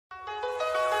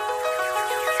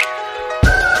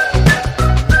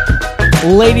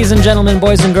Ladies and gentlemen,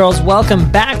 boys and girls,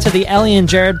 welcome back to the Ellie and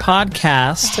Jared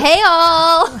podcast. Hey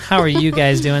all! How are you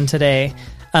guys doing today?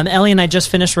 Ellie and I just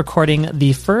finished recording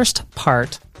the first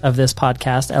part of this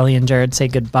podcast, Ellie and Jared Say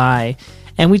Goodbye.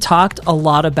 And we talked a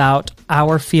lot about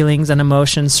our feelings and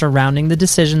emotions surrounding the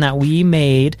decision that we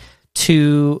made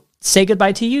to say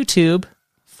goodbye to YouTube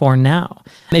for now.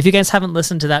 If you guys haven't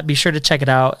listened to that, be sure to check it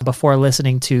out before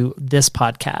listening to this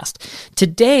podcast.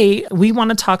 Today, we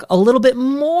want to talk a little bit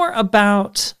more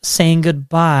about saying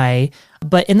goodbye,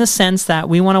 but in the sense that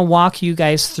we want to walk you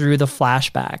guys through the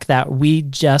flashback that we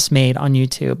just made on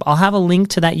YouTube. I'll have a link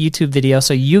to that YouTube video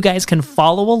so you guys can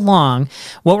follow along.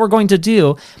 What we're going to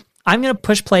do, I'm going to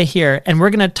push play here and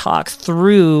we're going to talk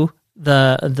through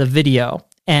the video.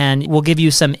 And we'll give you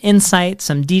some insight,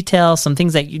 some details, some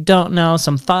things that you don't know,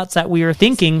 some thoughts that we were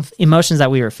thinking, emotions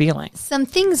that we were feeling. Some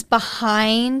things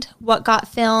behind what got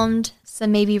filmed,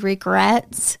 some maybe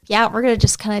regrets. Yeah, we're going to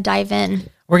just kind of dive in.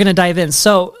 We're going to dive in.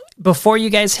 So before you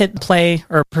guys hit play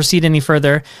or proceed any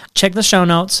further, check the show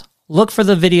notes. Look for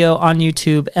the video on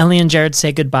YouTube, Ellie and Jared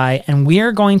Say Goodbye, and we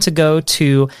are going to go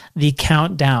to the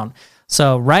countdown.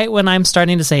 So right when I'm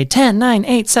starting to say 10, 9,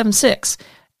 8, 7, 6,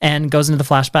 and goes into the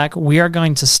flashback, we are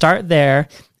going to start there,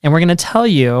 and we're going to tell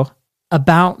you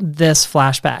about this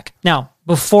flashback. Now,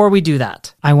 before we do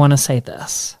that, I want to say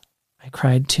this. I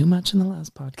cried too much in the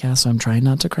last podcast, so I'm trying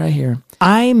not to cry here.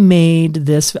 I made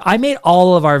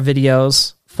all of our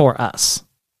videos for us.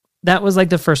 That was like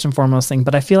the first and foremost thing,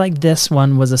 but I feel like this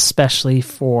one was especially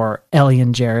for Ellie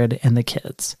and Jared and the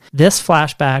kids. This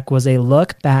flashback was a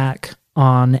look back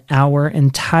on our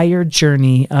entire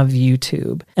journey of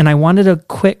YouTube. And I wanted a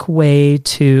quick way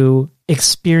to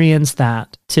experience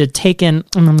that, to take in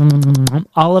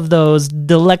all of those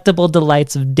delectable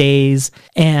delights of days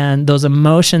and those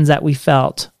emotions that we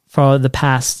felt for the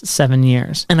past 7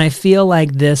 years. And I feel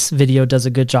like this video does a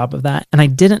good job of that. And I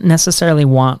didn't necessarily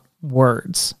want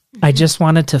words. I just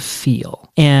wanted to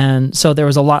feel. And so there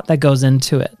was a lot that goes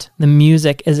into it. The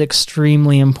music is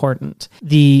extremely important.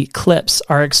 The clips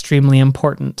are extremely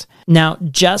important. Now,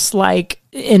 just like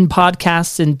in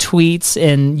podcasts and tweets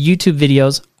and YouTube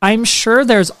videos, I'm sure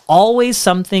there's always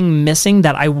something missing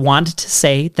that I wanted to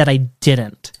say that I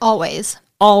didn't. Always.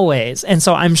 And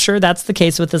so I'm sure that's the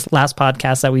case with this last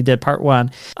podcast that we did, part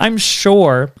 1. I'm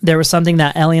sure there was something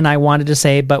that Ellie and I wanted to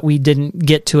say, but we didn't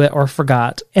get to it or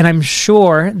forgot. And I'm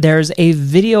sure there's a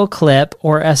video clip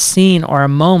or a scene or a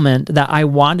moment that I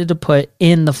wanted to put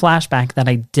in the flashback that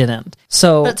I didn't.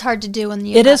 So but it's hard to do when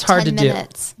you have 10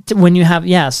 minutes. When you have,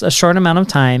 yes, a short amount of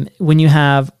time, when you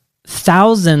have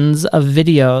thousands of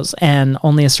videos and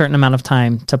only a certain amount of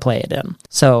time to play it in.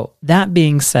 So that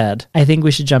being said, I think we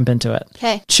should jump into it.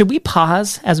 Okay. Should we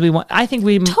pause as we want? I think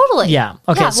we... Totally. Yeah.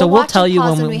 Okay. Yeah, so we'll tell you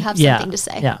when we have something to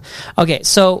say. Yeah. Okay.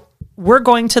 So we're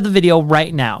going to the video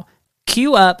right now.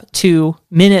 Cue up to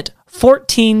minute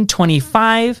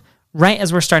 14:25, right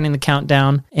as we're starting the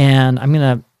countdown. And I'm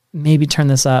going to maybe turn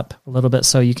this up a little bit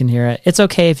so you can hear it. It's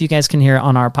okay if you guys can hear it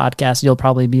on our podcast. You'll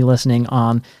probably be listening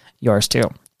on yours too.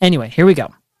 Anyway, here we go.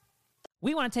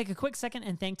 We want to take a quick second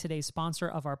and thank today's sponsor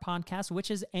of our podcast,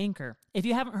 which is Anchor. If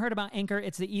you haven't heard about Anchor,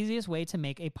 it's the easiest way to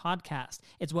make a podcast.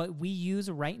 It's what we use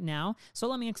right now. So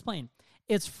let me explain.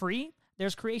 It's free.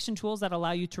 There's creation tools that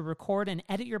allow you to record and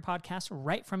edit your podcast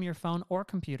right from your phone or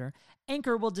computer.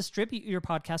 Anchor will distribute your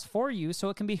podcast for you so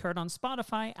it can be heard on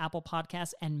Spotify, Apple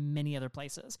Podcasts, and many other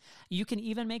places. You can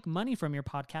even make money from your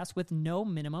podcast with no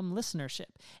minimum listenership.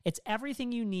 It's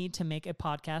everything you need to make a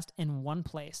podcast in one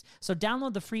place. So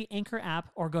download the free Anchor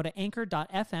app or go to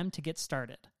anchor.fm to get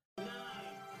started. 9, 8,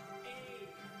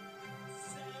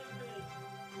 7,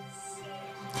 6.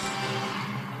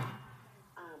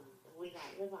 We got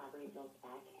your lab results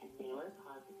back and they were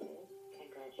positive.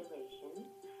 Congratulations.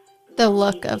 The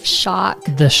look of shock.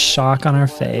 The shock on our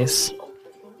face.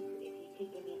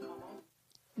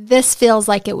 This feels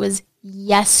like it was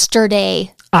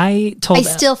yesterday. I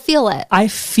still feel it. I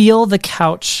feel the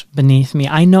couch beneath me.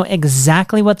 I know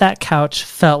exactly what that couch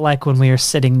felt like when we were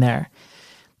sitting there.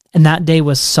 And that day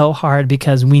was so hard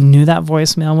because we knew that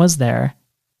voicemail was there.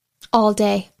 All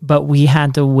day. But we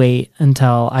had to wait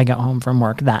until I got home from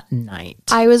work that night.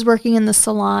 I was working in the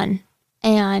salon,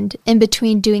 and in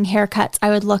between doing haircuts, I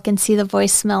would look and see the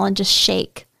voicemail and just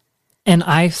shake. And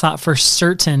I thought for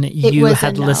certain you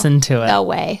had listened to it. No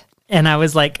way. And I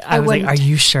was like, are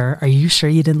you sure? Are you sure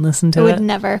you didn't listen to it? I would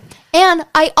never. And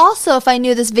I also, if I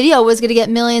knew this video was going to get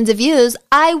millions of views,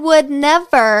 I would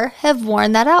never have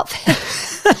worn that outfit.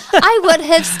 I would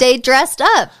have stayed dressed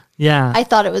up. Yeah. I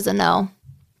thought it was a no.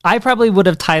 I probably would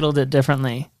have titled it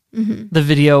differently. Mm-hmm. The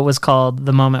video was called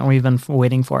The Moment We've Been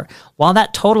Waiting For. While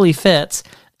that totally fits,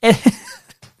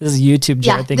 This is YouTube,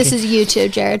 Jared. Yeah, this is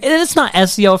YouTube, Jared. It's not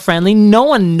SEO friendly. No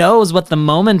one knows what the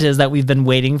moment is that we've been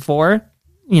waiting for.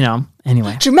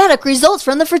 Anyway. Dramatic results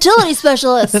from the fertility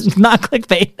specialist. Not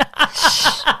clickbait.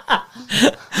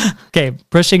 Okay,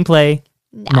 pushing play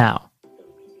now.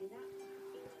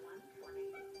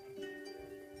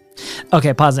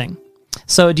 Okay, pausing.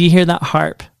 So do you hear that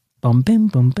harp? Boom, boom,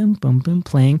 boom, boom, boom, boom,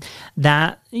 playing.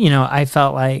 That, I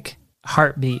felt like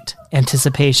heartbeat,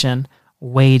 anticipation,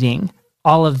 waiting.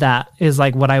 All of that is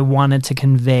like what I wanted to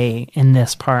convey in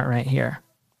this part right here.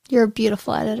 You're a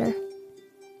beautiful editor.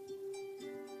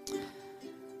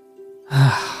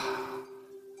 I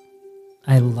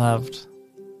loved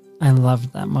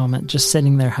that moment, just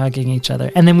sitting there hugging each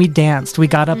other. And then we danced. We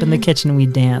got up in the kitchen and we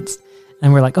danced.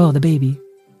 And we're like, oh, the baby.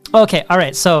 Okay, all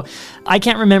right. So I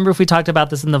can't remember if we talked about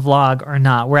this in the vlog or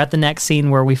not. We're at the next scene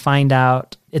where we find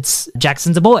out it's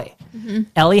Jackson's a boy.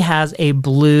 Ellie has a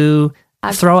blue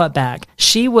throw-up bag.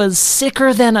 She was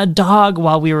sicker than a dog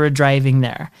while we were driving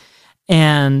there.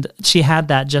 And she had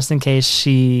that just in case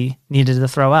she needed to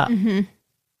throw up.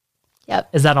 Yep.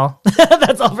 Is that all?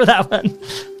 That's all for that one.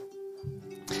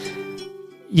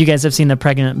 You guys have seen the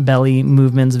pregnant belly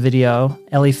movements video.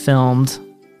 Ellie filmed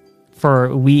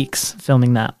for weeks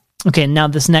filming that. Okay, now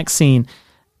this next scene.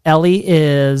 Ellie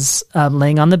is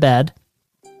laying on the bed,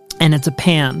 and it's a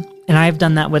pan. And I've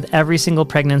done that with every single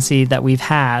pregnancy that we've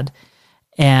had.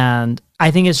 And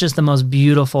I think it's just the most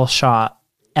beautiful shot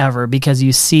ever because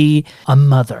you see a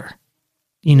mother,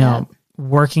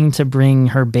 working to bring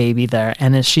her baby there.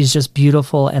 And she's just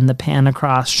beautiful. And the pan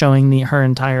across showing her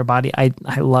entire body. I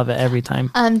love it every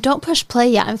time. Don't push play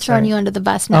yet. I'm throwing you under the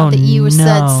bus now that you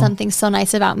said something so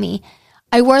nice about me.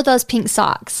 I wore those pink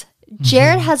socks.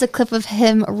 Jared has a clip of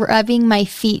him rubbing my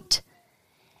feet.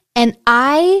 And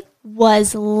I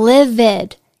was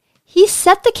livid. He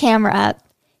set the camera up.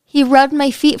 He rubbed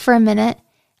my feet for a minute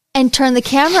and turned the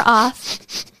camera off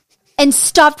and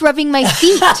stopped rubbing my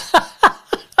feet.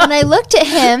 And I looked at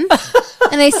him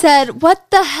and I said,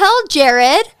 what the hell,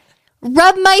 Jared?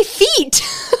 Rub my feet.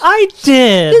 I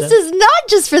did. This is not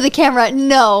just for the camera.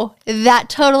 No, that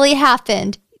totally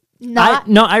happened.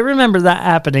 I remember that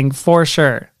happening for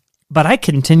sure. But I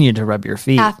continued to rub your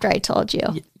feet. After I told you.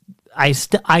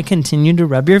 I continued to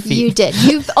rub your feet. You did.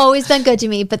 You've always been good to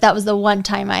me, but that was the one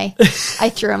time I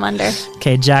threw him under.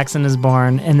 Okay, Jackson is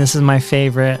born, and this is my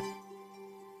favorite.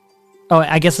 Oh,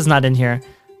 I guess it's not in here,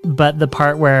 but the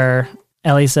part where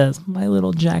Ellie says, "My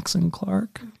little Jackson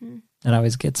Clark," that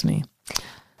always gets me.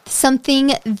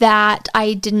 Something that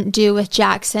I didn't do with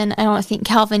Jackson, I don't think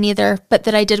Calvin either, but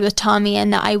that I did with Tommy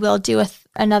and that I will do with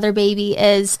another baby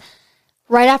is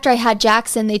right after I had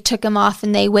Jackson, they took him off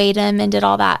and they weighed him and did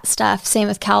all that stuff. Same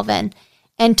with Calvin.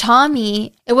 And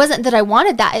Tommy, it wasn't that I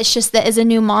wanted that. It's just that as a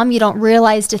new mom, you don't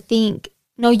realize to think,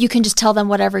 no, you can just tell them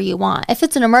whatever you want. If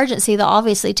it's an emergency, they'll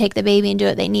obviously take the baby and do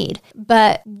what they need.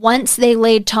 But once they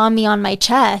laid Tommy on my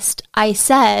chest, I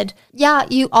said, yeah,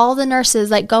 all the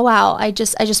nurses, go out. I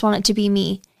just want it to be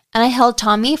me. And I held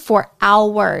Tommy for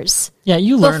hours. Yeah,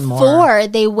 you learn more. Before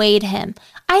they weighed him.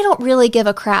 I don't really give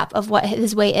a crap of what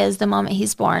his weight is the moment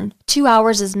he's born. 2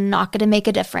 hours is not going to make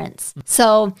a difference.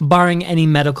 So, barring any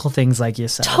medical things like you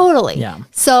said. Totally. Yeah.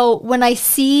 So when I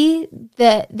see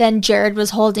that then Jared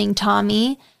was holding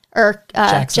Tommy or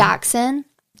Jackson,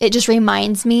 it just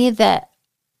reminds me that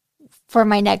for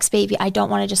my next baby, I don't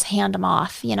want to just hand him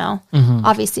off,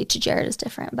 Obviously to Jared is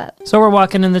different, but. So we're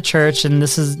walking in the church and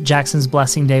this is Jackson's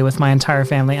blessing day with my entire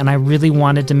family. And I really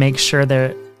wanted to make sure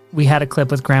that we had a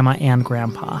clip with Grandma and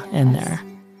Grandpa in there.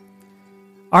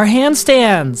 Our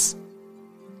handstands.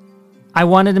 I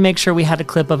wanted to make sure we had a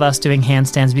clip of us doing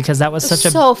handstands because that was such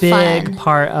a big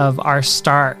part of our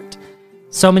start.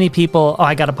 So many people,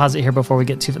 I got to pause it here before we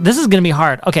get too, this is going to be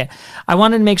hard. Okay. I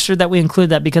wanted to make sure that we include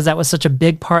that because that was such a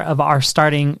big part of our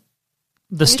start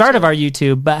of our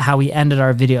YouTube, but how we ended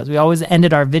our videos. We always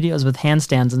ended our videos with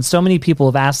handstands and so many people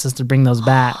have asked us to bring those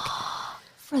back.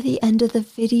 For the end of the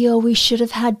video, we should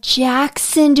have had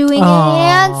Jackson doing a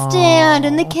handstand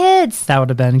and the kids. That would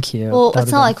have been cute. Well,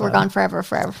 it's not like we're gone forever.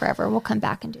 We'll come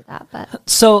back and do that. But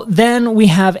so then we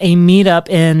have a meetup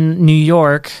in New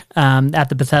York at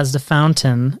the Bethesda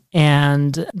Fountain,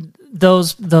 and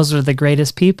those are the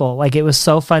greatest people. It was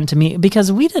so fun to meet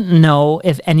because we didn't know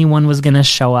if anyone was going to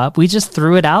show up. We just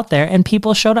threw it out there, and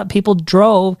people showed up. People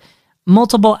drove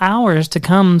multiple hours to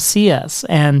come see us,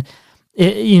 and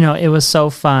it was so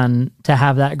fun to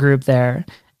have that group there.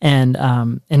 And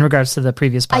in regards to the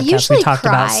previous podcast, we talked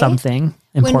about something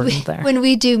important there. When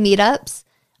we do meetups,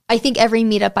 I think every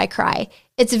meetup I cry.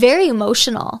 It's very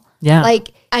emotional. Yeah.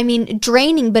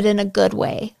 Draining, but in a good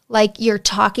way. You're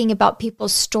talking about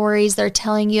people's stories. They're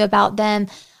telling you about them.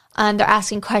 They're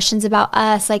asking questions about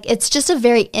us. Like, it's just a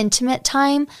very intimate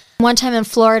time. One time in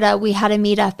Florida, we had a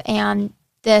meetup and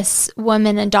this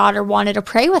woman and daughter wanted to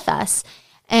pray with us.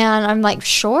 And I'm like,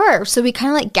 sure. So we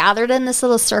kind of like gathered in this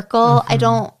little circle.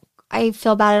 I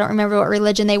feel bad. I don't remember what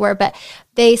religion they were, but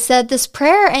they said this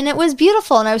prayer and it was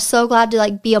beautiful. And I was so glad to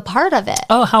like be a part of it.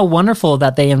 Oh, how wonderful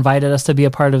that they invited us to be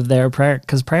a part of their prayer,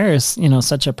 because prayer is,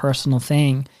 such a personal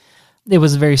thing. It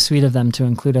was very sweet of them to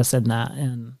include us in that.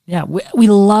 And yeah, we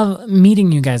love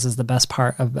meeting you guys is the best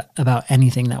part about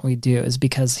anything that we do, is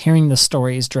because hearing the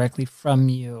stories directly from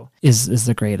you is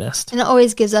the greatest. And it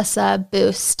always gives us a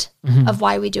boost of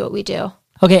why we do what we do.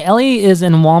 Okay, Ellie is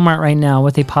in Walmart right now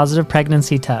with a positive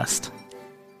pregnancy test.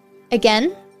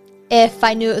 Again, if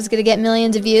I knew it was going to get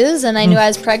millions of views and I knew I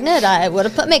was pregnant, I would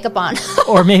have put makeup on.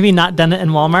 Or maybe not done it in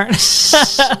Walmart.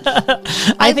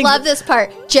 I love this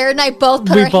part. Jared and I both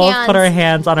put our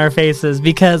hands on our faces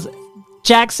because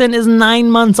Jackson is 9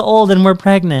 months old and we're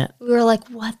pregnant. We were like,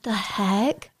 what the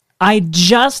heck? I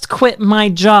just quit my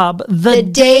job the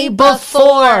day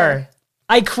before.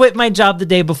 I quit my job the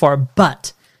day before,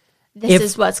 but this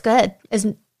is what's good.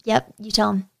 Yep, you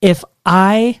tell him. If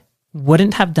I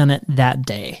wouldn't have done it that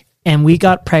day and we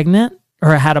got pregnant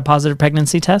or had a positive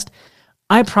pregnancy test,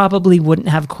 I probably wouldn't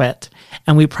have quit,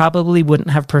 and we probably wouldn't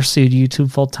have pursued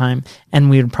YouTube full time, and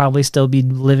we would probably still be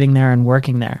living there and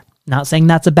working there. Not saying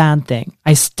that's a bad thing.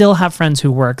 I still have friends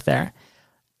who work there,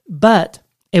 but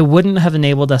it wouldn't have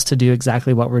enabled us to do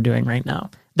exactly what we're doing right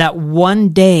now. That one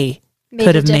day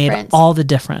could have made all the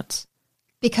difference.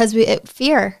 Because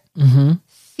fear.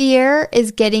 Fear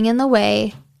is getting in the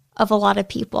way of a lot of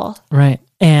people. Right.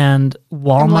 And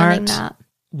Walmart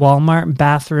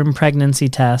bathroom pregnancy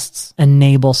tests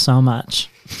enable so much.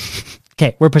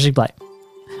 Okay, we're pushing play.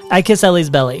 I kiss Ellie's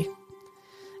belly.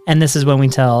 And this is when we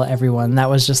tell everyone that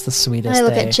was just the sweetest I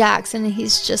look day. at Jackson and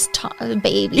he's just a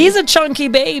baby. He's a chunky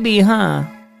baby, huh?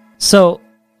 So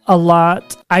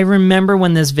I remember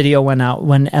when this video went out,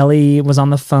 when Ellie was on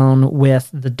the phone with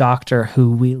the doctor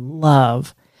who we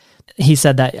love. He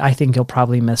said that I think you'll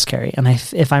probably miscarry. And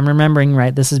if I'm remembering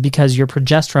right, this is because your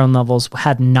progesterone levels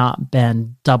had not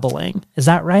been doubling. Is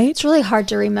that right? It's really hard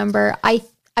to remember. I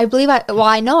believe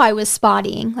I know I was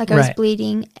spotting, like I was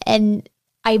bleeding. And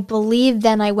I believe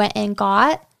then I went and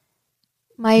got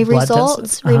my blood results,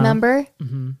 tests? remember?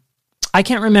 I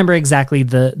can't remember exactly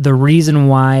the reason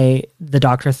why the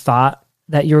doctor thought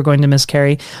that you were going to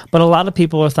miscarry, but a lot of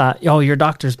people thought, oh, your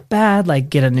doctor's bad, like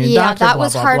get a new doctor. Yeah, that blah,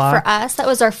 was blah, hard blah. for us. That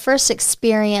was our first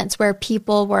experience where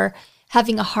people were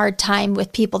having a hard time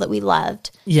with people that we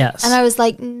loved. Yes. And I was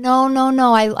like, no,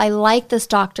 I like this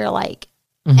doctor,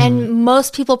 and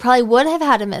most people probably would have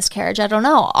had a miscarriage. I don't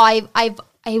know. I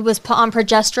was put on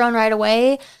progesterone right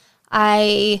away.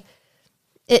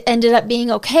 It ended up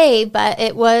being okay, but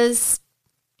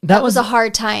that was a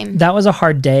hard time. That was a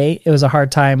hard day. It was a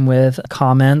hard time with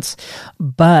comments,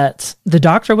 but the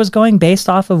doctor was going based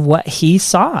off of what he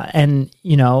saw. And,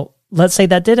 let's say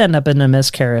that did end up in a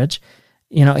miscarriage.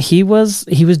 He was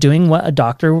doing what a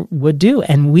doctor would do.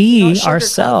 And we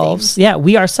ourselves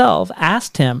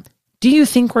asked him, do you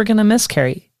think we're going to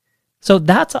miscarry? So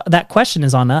that question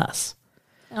is on us.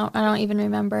 I don't even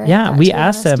remember. Yeah. We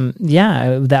asked him.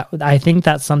 Yeah. I think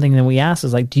that's something that we asked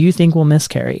is like, do you think we'll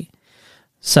miscarry?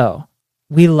 So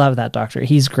we love that doctor.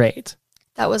 He's great.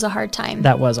 That was a hard time.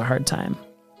 That was a hard time.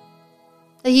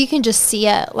 You can just see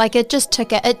it. Like it just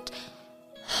took it. It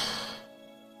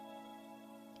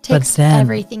takes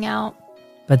everything out.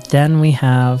 But then we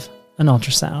have an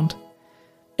ultrasound.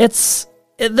 The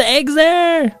egg's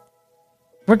there.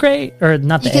 We're great. Or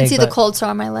not the egg. You can see the cold sore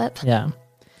on my lip. Yeah.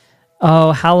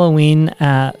 Oh, Halloween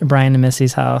at Brian and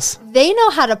Missy's house. They know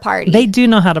how to party. They do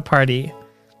know how to party.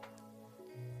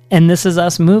 And this is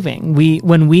us moving.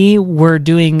 When we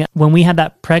had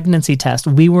that pregnancy test,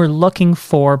 we were looking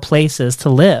for places to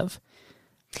live.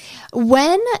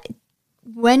 When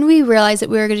we realized that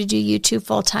we were going to do YouTube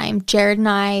full time, Jared and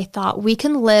I thought we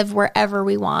can live wherever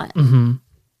we want.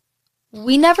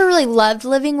 We never really loved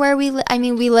living where we live. I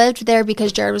mean, we lived there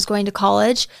because Jared was going to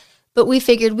college, but we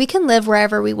figured we can live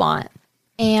wherever we want.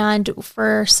 And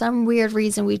for some weird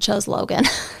reason, we chose Logan.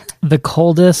 The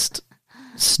coldest,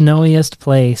 snowiest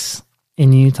place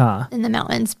in Utah. In the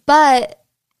mountains. But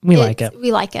we like it.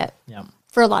 We like it. Yeah.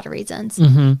 For a lot of reasons.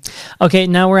 Okay,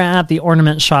 now we're at the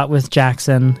ornament shot with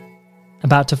Jackson,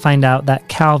 about to find out that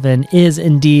Calvin is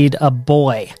indeed a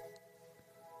boy.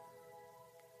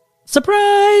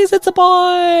 Surprise! It's a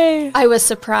boy! I was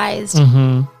surprised.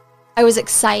 I was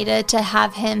excited to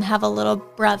have him have a little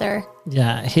brother.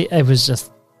 Yeah, it was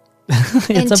just...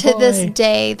 and to this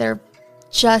day, they're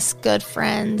just good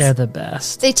friends. They're the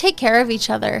best. They take care of each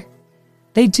other.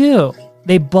 They do.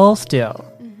 They both do.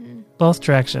 Both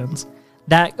directions.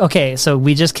 Okay, so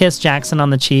we just kissed Jackson on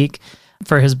the cheek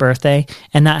for his birthday,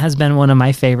 and that has been one of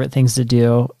my favorite things to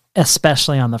do,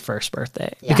 especially on the first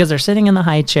birthday, because they're sitting in the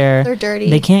high chair. They're dirty.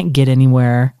 They can't get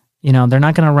anywhere. You know, they're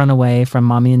not going to run away from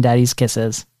mommy and daddy's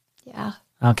kisses. Yeah.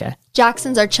 Okay.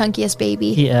 Jackson's our chunkiest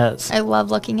baby. He is. I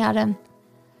love looking at him.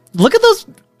 Look at those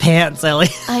pants, Ellie.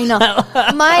 I know.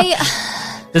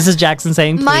 This is Jackson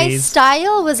saying please. My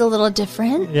style was a little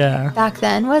different Yeah. back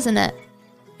then, wasn't it?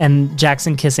 And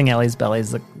Jackson kissing Ellie's belly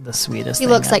is the sweetest He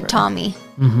thing looks like ever. Tommy.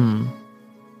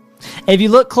 If you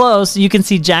look close, you can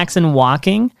see Jackson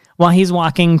walking while he's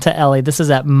walking to Ellie. This is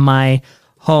at my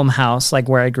home house, like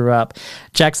where I grew up.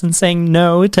 Jackson saying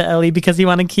no to Ellie because he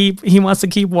wants to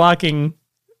keep walking.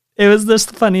 It was just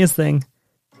the funniest thing.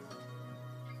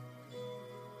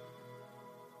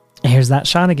 Here's that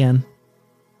shot again.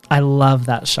 I love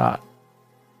that shot.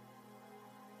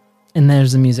 And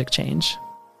there's a music change.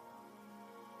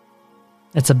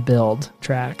 It's a build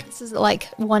track. This is like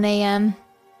 1 a.m.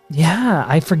 Yeah,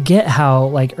 I forget how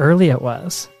like early it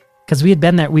was because we had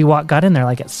been there. We got in there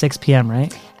like at 6 p.m.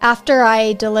 Right? After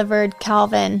I delivered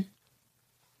Calvin,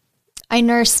 I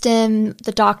nursed him.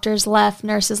 The doctors left,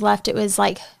 nurses left. It was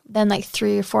like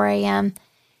 3 or 4 a.m.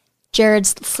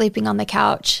 Jared's sleeping on the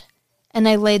couch, and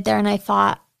I laid there and I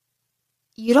thought,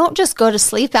 you don't just go to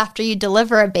sleep after you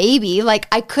deliver a baby. Like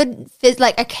I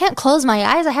can't close my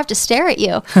eyes. I have to stare at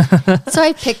you. So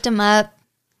I picked him up,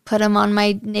 put him on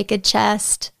my naked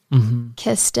chest,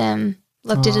 kissed him,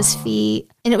 looked at his feet,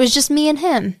 and it was just me and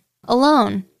him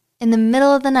alone in the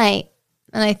middle of the night.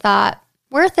 And I thought,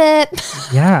 worth it.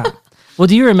 Yeah. Well,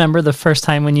 do you remember the first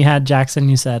time when you had Jackson,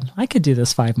 you said, I could do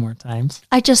this 5 more times?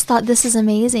 I just thought, this is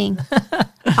amazing.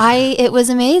 It was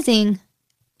amazing.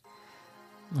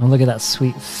 Oh, look at that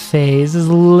sweet face. His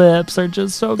lips are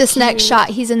just so This cute. next shot,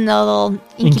 he's in the little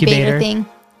incubator thing.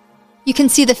 You can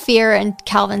see the fear in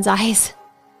Calvin's eyes.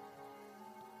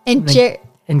 And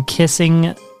And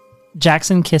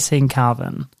Jackson kissing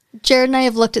Calvin. Jared and I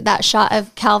have looked at that shot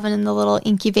of Calvin in the little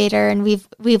incubator, and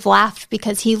we've laughed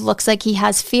because he looks like he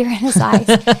has fear in his eyes,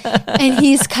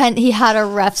 and he had a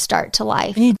rough start to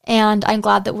life. And I'm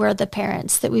glad that we're the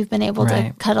parents that we've been able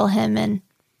to cuddle him and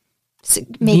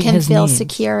make Meet him his feel needs.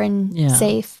 secure and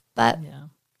safe. But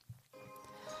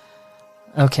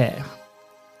Okay.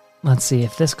 Let's see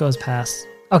if this goes past.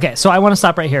 Okay, so I want to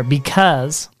stop right here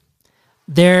because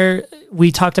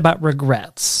we talked about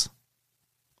regrets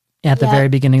at the very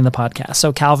beginning of the podcast.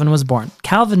 So Calvin was born.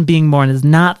 Calvin being born is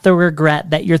not the regret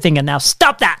that you're thinking. Now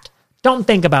stop that. Don't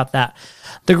think about that.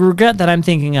 The regret that I'm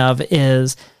thinking of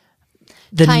is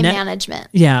the time management.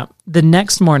 Yeah. The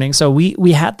next morning. So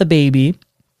we had the baby.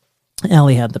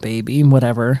 Ellie had the baby,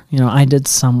 whatever. You know, I did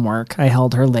some work. I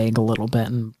held her leg a little bit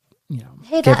and, you know,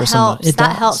 Hey, gave that her some. helps.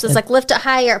 That helps. It's like lift it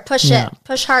higher, push it,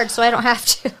 push hard so I don't have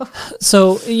to.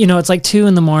 So, you know, it's like 2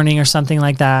 a.m. or something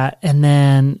like that. And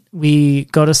then we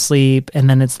go to sleep and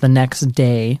then it's the next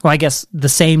day. Well, I guess the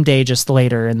same day, just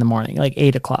later in the morning, like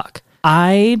 8 o'clock.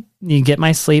 You get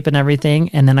my sleep and everything.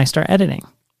 And then I start editing.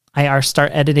 I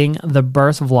start editing the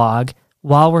birth vlog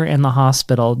while we're in the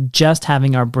hospital, just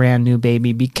having our brand new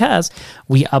baby because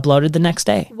we uploaded the next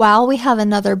day. While we have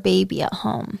another baby at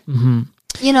home. Mm-hmm.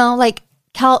 You know, like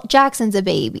Jackson's a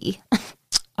baby.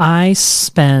 I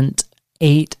spent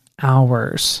 8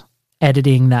 hours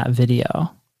editing that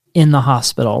video in the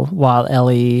hospital while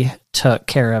Ellie took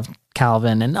care of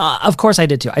Calvin. And of course I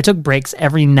did too. I took breaks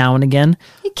every now and again.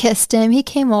 He kissed him. He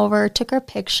came over, took our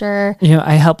picture. You know,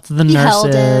 I helped the held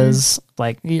nurses,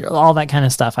 like all that kind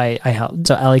of stuff. I helped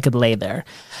so Ellie could lay there.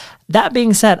 That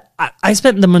being said, I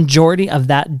spent the majority of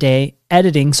that day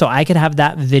editing so I could have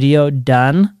that video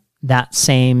done that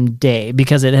same day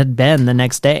because it had been the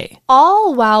next day.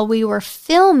 All while we were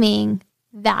filming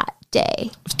that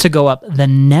day. To go up the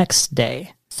next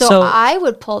day. So I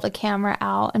would pull the camera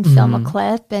out and film a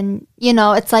clip. And, you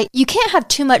know, it's like you can't have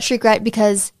too much regret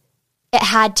because it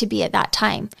had to be at that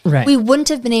time. Right. We wouldn't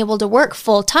have been able to work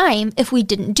full time if we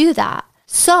didn't do that.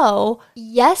 So,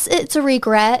 yes, it's a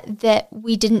regret that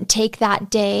we didn't take that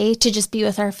day to just be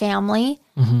with our family.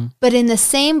 Mm-hmm. But in the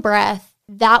same breath,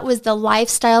 that was the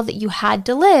lifestyle that you had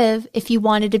to live if you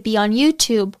wanted to be on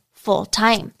YouTube full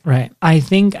time. Right.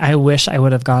 I wish I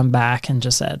would have gone back and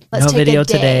just said, Let's no take a video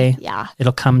day. today. Yeah.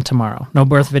 It'll come tomorrow. No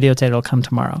birth video today. It'll come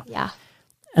tomorrow. Yeah.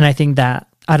 And I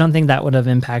don't think that would have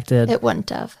impacted. It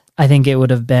wouldn't have. I think it would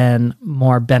have been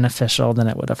more beneficial than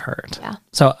it would have hurt. Yeah.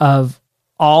 So of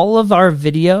all of our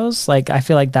videos, like I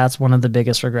feel like that's one of the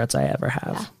biggest regrets I ever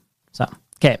have. Yeah. So,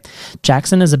 okay.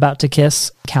 Jackson is about to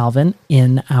kiss Calvin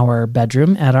in our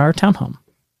bedroom at our townhome.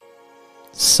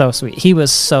 So sweet. He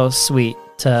was so sweet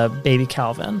to baby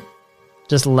Calvin.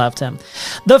 Just loved him.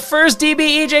 The first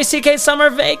DBEJCK summer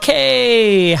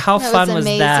vacay. How That fun was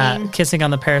was that? amazing. Kissing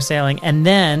on the parasailing. And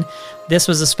then this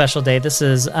was a special day. This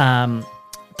is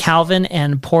Calvin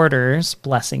and Porter's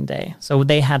blessing day. So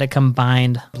they had a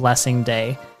combined blessing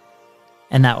day.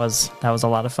 And that was a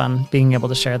lot of fun being able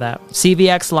to share that.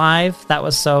 CVX Live, that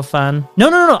was so fun.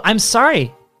 No. I'm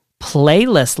sorry.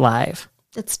 Playlist Live.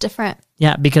 It's different.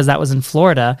 Yeah, because that was in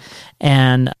Florida.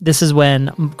 And this is when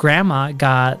Grandma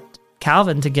got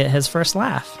Calvin to get his first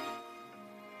laugh.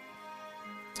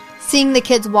 Seeing the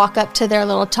kids walk up to their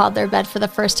little toddler bed for the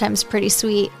first time is pretty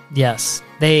sweet. Yes,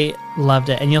 they loved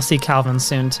it. And you'll see Calvin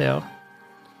soon too.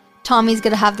 Tommy's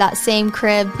going to have that same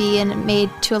crib being made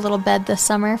to a little bed this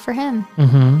summer for him.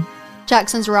 Mm-hmm.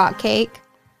 Jackson's rock cake.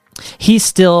 He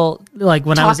still, like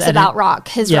when I was Talks about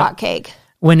his Yeah. rock cake.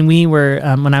 when we were,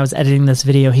 when I was editing this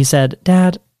video, he said,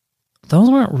 "Dad, those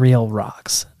weren't real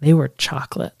rocks. They were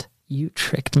chocolate. You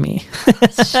tricked me."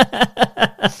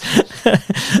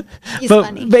 He's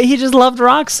funny. But he just loved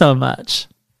rocks so much.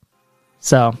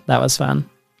 So that was fun.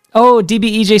 Oh,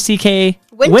 DBEJCK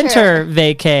winter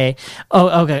vacay.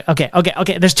 Oh,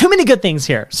 okay. There's too many good things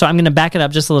here. So I'm going to back it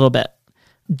up just a little bit.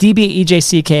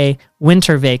 DBEJCK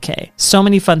winter vacay. So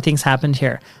many fun things happened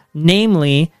here.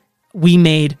 Namely, we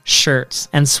made shirts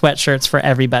and sweatshirts for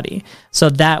everybody. So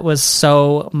that was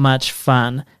so much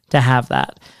fun to have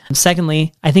that. And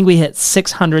secondly, I think we hit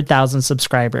 600,000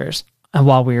 subscribers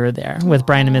while we were there with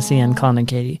Brian and Missy and Colin and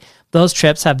Katie. Those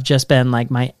trips have just been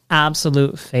like my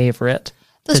absolute favorite.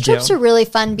 Those trips are really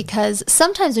fun because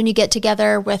sometimes when you get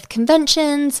together with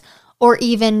conventions or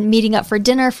even meeting up for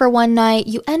dinner for one night,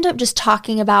 you end up just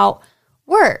talking about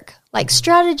work, like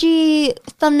strategy,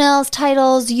 thumbnails,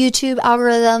 titles, YouTube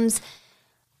algorithms,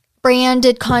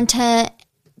 branded content.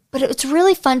 But it's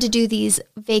really fun to do these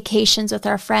vacations with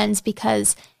our friends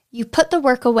because you put the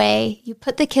work away, you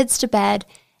put the kids to bed,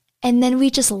 and then we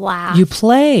just laugh. You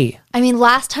play. I mean,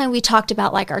 last time we talked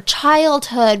about like our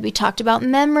childhood, we talked about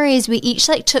memories. We each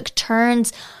like took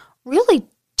turns really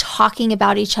talking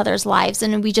about each other's lives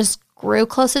and we just grew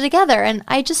closer together. And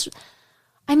I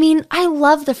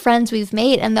love the friends we've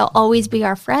made and they'll always be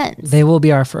our friends. They will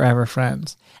be our forever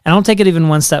friends. And I'll take it even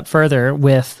one step further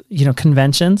with,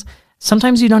 conventions.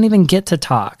 Sometimes you don't even get to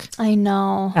talk I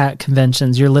know. at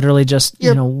conventions. You're literally just,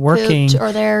 working. Pooped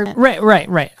or they're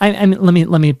Right. I mean,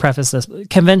 let me preface this.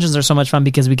 Conventions are so much fun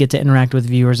because we get to interact with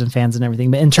viewers and fans and everything.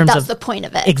 But in terms that's of the point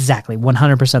of it. exactly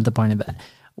 100% the point of it.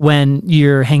 When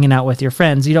you're hanging out with your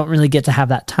friends, you don't really get to have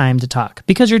that time to talk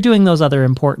because you're doing those other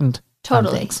important fun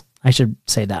Totally. things. I should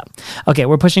say that. Okay,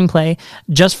 we're pushing play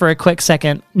just for a quick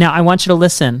second. Now I want you to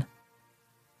listen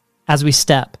as we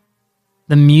step.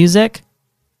 The music.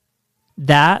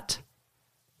 That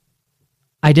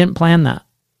I didn't plan that.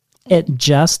 It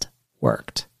just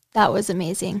worked. That was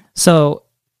amazing. So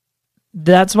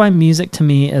that's why music to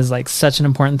me is like such an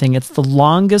important thing. It's the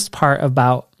longest part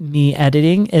about me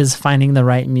editing is finding the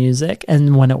right music.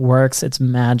 And when it works, it's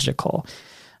magical.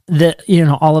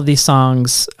 All of these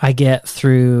songs I get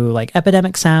through like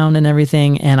Epidemic Sound and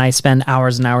everything. And I spend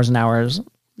hours and hours and hours,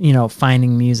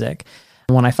 finding music.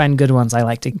 When I find good ones, I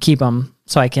like to keep them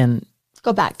so I can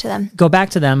Go back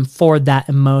to them for that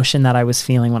emotion that I was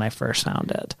feeling when I first found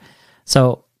it.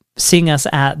 So seeing us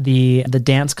at the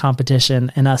dance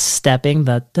competition and us stepping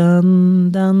the dun,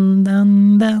 dun,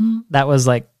 dun, dun, that was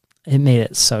like, it made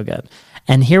it so good.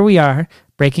 And here we are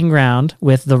breaking ground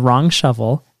with the wrong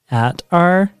shovel at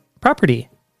our property.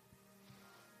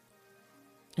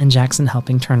 And Jackson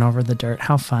helping turn over the dirt.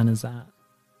 How fun is that?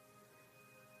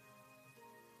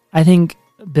 I think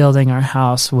building our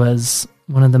house was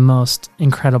one of the most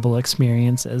incredible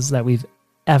experiences that we've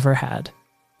ever had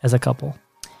as a couple.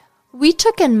 We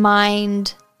took in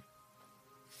mind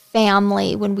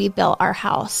family when we built our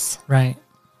house. Right.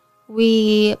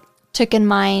 We took in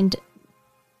mind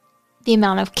the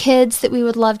amount of kids that we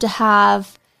would love to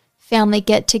have, family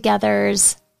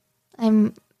get-togethers.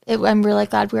 I'm really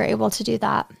glad we were able to do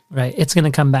that. Right. It's going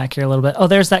to come back here a little bit. Oh,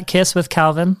 there's that kiss with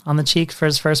Calvin on the cheek for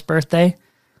his first birthday.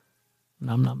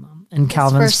 Nom, nom, nom. And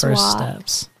Calvin's first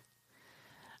steps.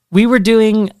 We were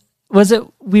doing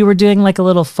like a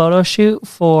little photo shoot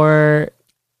for...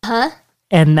 Huh?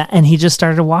 And he just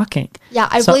started walking. Yeah,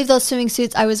 I believe those swimming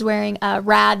suits, I was wearing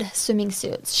rad swimming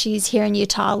suits. She's here in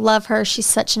Utah. Love her. She's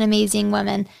such an amazing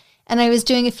woman. And I was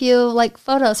doing a few like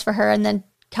photos for her and then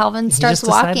Calvin starts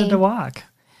walking. He just decided to walk.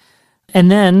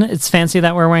 And then it's fancy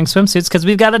that we're wearing swimsuits because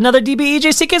we've got another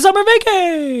DBEJCK summer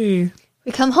vacay.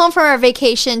 We come home from our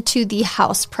vacation to the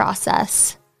house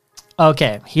process.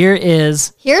 Okay,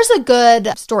 here's a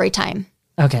good story time.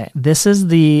 Okay, this is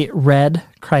the red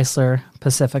Chrysler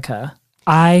Pacifica.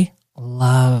 I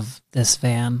love this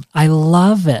van. I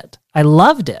love it. I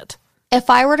loved it. If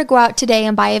I were to go out today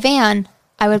and buy a van,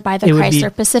 I would buy the It would be-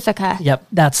 Chrysler Pacifica. Yep,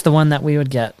 that's the one that we would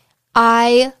get.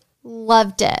 I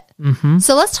loved it.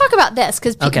 So let's talk about this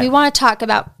because Okay. we want to talk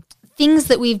about things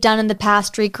that we've done in the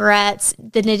past, regrets,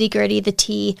 the nitty gritty, the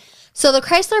tea. So the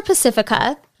Chrysler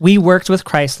Pacifica, We worked with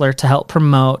Chrysler to help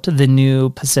promote the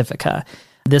new Pacifica.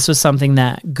 This was something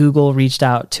that Google reached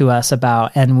out to us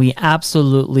about, and we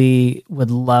absolutely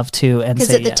would love to. And because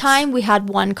say at the yes. time we had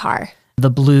one car. The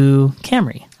blue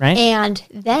Camry, right? And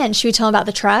then, should we tell them about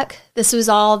the truck? This was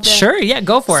all the... Sure, yeah,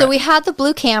 go for So it. we had the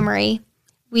blue Camry.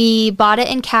 We bought it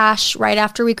in cash right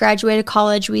after we graduated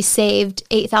college. We saved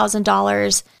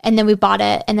 $8,000 and then we bought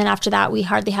it. And then after that, we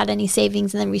hardly had any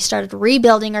savings. And then we started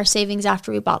rebuilding our savings after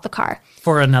we bought the car.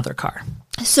 For another car.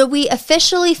 So we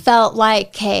officially felt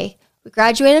like, hey, we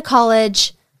graduated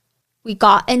college. We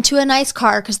got into a nice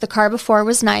car because the car before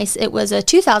was nice. It was a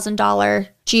 $2,000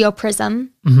 Geo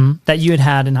Prism. That you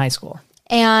had in high school.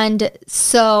 And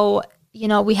so, you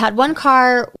know, we had one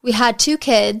car, we had two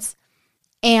kids,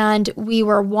 and we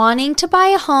were wanting to buy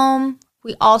a home.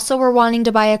 We also were wanting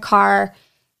to buy a car.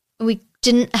 We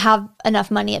didn't have enough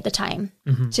money at the time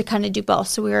to kind of do both.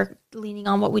 So we were leaning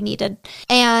on what we needed.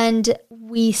 And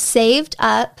we saved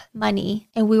up money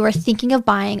and we were thinking of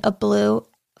buying a blue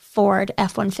Ford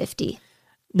F-150.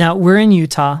 Now, we're in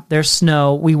Utah. There's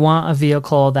snow. We want a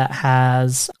vehicle that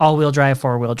has all-wheel drive,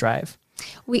 four-wheel drive.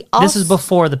 We also, This is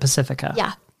before the Pacifica.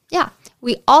 Yeah. Yeah.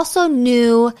 We also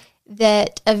knew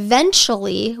that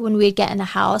eventually when we'd get in a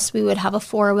house, we would have a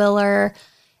four-wheeler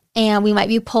and we might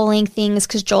be pulling things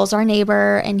because Joel's our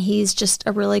neighbor and he's just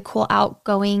a really cool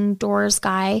outdoors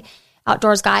guy.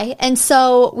 And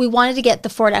so we wanted to get the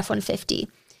Ford F-150.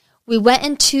 We went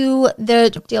into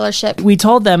the dealership. We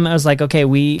told them, I was like, okay,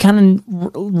 we kind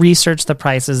of researched the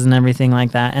prices and everything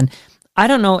like that. And I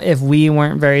don't know if we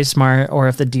weren't very smart or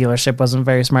if the dealership wasn't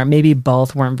very smart. Maybe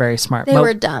both weren't very smart. They But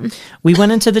were dumb. we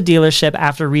went into the dealership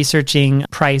after researching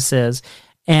prices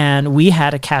and we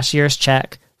had a cashier's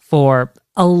check for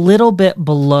a little bit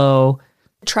below.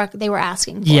 Truck they were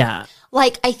asking for. Yeah.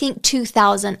 Like I think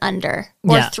 2,000 under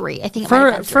or Yeah. 3. I think it might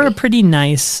have been For a 3. pretty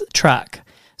nice truck.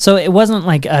 So it wasn't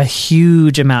like a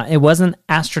huge amount. It wasn't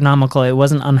astronomical. It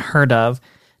wasn't unheard of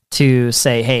to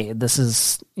say, hey, this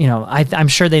is, you know, I'm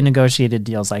sure they negotiated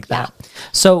deals like that.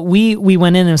 So we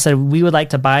went in and said, we would like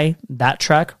to buy that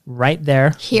truck right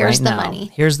there. Here's right the now.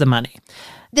 money. Here's the money.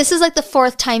 This is like the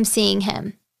 4th time seeing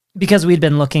him. Because we'd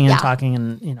been looking and Yeah. talking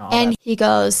and, you know, all And that he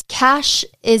goes, cash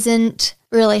isn't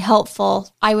really helpful.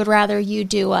 I would rather you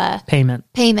do a payment.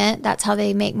 payment. That's how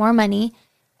they make more money.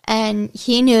 And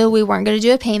he knew we weren't going to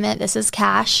do a payment. This is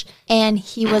cash. And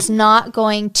he was not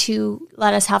going to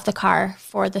let us have the car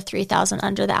for the $3,000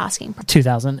 under the asking price.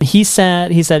 2,000. He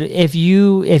said if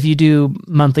you do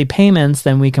monthly payments,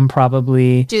 then we can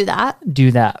probably Do that.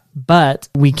 do that, but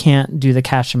we can't do the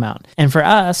cash amount. And for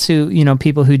us who, you know,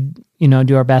 people who, you know,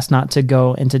 do our best not to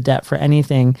go into debt for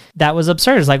anything, that was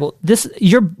absurd. It's like, well,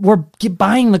 we're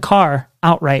buying the car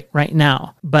outright right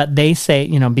now, but they say,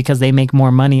 you know, because they make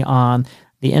more money on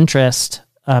the interest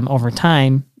over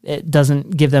time, it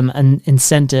doesn't give them an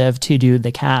incentive to do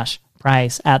the cash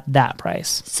price at that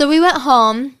price. So we went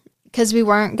home because we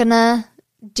weren't going to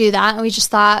do that. And we just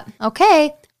thought,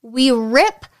 okay, we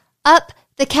rip up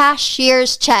the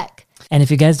cashier's check. And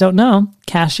if you guys don't know,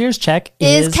 cashier's check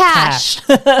Is cash.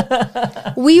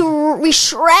 We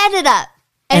shredded up.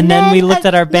 And then we looked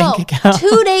at our bank account.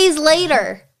 2 days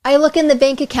later, I look in the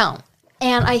bank account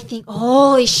and I think,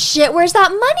 holy shit, where's that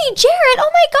money, Jared?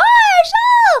 Oh my gosh.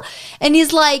 Oh. And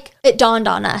he's like, it dawned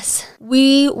on us.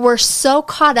 We were so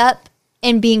caught up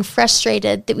in being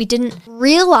frustrated that we didn't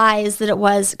realize that it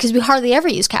was, because we hardly ever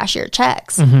use cashier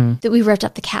checks, that we ripped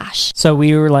up the cash. So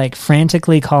we were like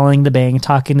frantically calling the bank,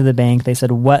 talking to the bank. They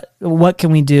said, what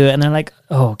can we do? And they're like,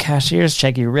 oh, cashier's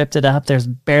check, you ripped it up. There's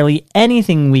barely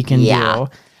anything we can do.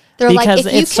 They're because like,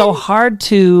 if you it's so can- hard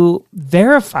to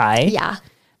verify. Yeah.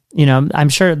 You know, I'm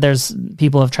sure there's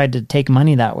people have tried to take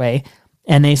money that way.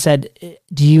 And they said,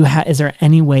 is there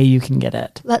any way you can get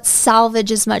it? Let's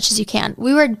salvage as much as you can.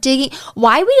 We were digging.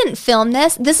 Why we didn't film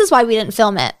this? This is why we didn't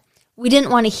film it. We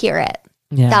didn't want to hear it.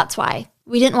 Yeah. That's why.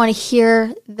 We didn't want to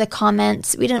hear the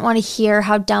comments. We didn't want to hear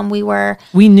how dumb we were.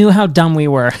 We knew how dumb we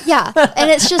were. Yeah. And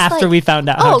it's just After like, we found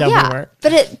out how dumb we were.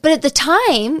 But at the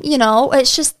time, you know,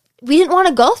 it's just, we didn't want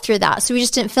to go through that. So we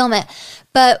just didn't film it.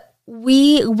 But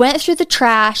we went through the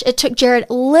trash. It took Jared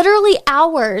literally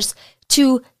hours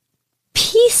to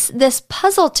piece this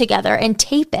puzzle together and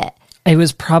tape it. It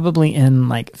was probably in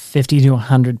like 50 to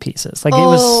 100 pieces. Like it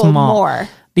was small. More.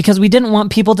 Because we didn't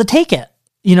want people to take it.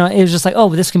 You know, it was just like, oh,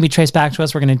 this can be traced back to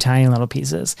us. We're going to tiny little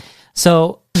pieces.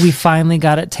 So we finally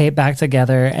got it taped back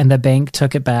together and the bank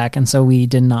took it back. And so we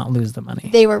did not lose the money.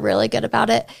 They were really good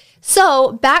about it.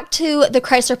 So back to the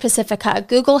Chrysler Pacifica.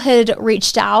 Google had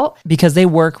reached out. Because they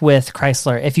work with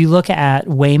Chrysler. If you look at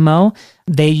Waymo,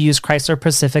 they use Chrysler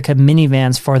Pacifica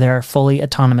minivans for their fully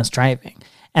autonomous driving.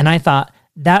 And I thought,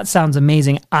 that sounds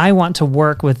amazing. I want to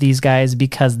work with these guys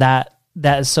because that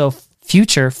is so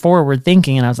future forward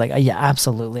thinking. And I was like, oh, yeah,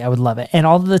 absolutely. I would love it. And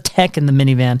all of the tech in the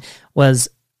minivan was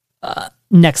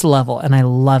next level. And I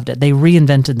loved it. They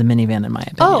reinvented the minivan in my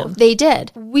opinion. Oh, they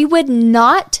did. We would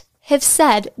not have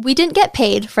said, we didn't get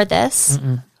paid for this.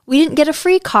 Mm-mm. We didn't get a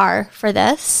free car for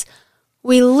this.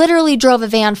 We literally drove a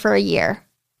van for a year.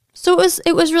 So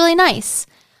it was really nice.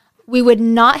 We would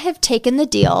not have taken the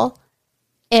deal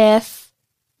if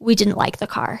we didn't like the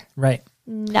car. Right.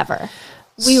 Never.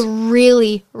 We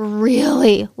really,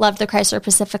 really loved the Chrysler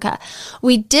Pacifica.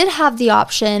 We did have the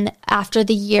option after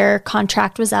the year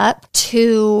contract was up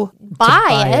to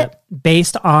buy it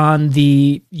based on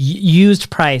the used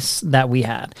price that we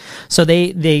had. So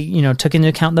they took into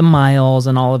account the miles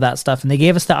and all of that stuff, and they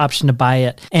gave us the option to buy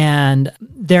it. And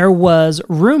there was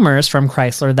rumors from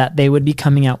Chrysler that they would be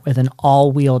coming out with an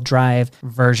all-wheel drive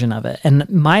version of it. And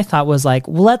my thought was like,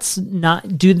 well, let's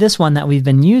not do this one that we've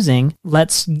been using.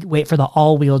 Let's wait for the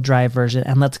all-wheel drive version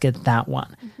and let's get that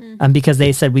one. Mm-hmm. Because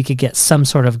they said we could get some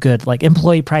sort of good like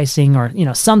employee pricing or,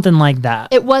 something like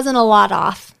that. It wasn't a lot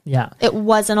off. Yeah. It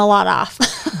wasn't a lot off.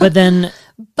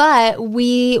 But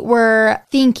we were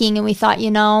thinking and we thought,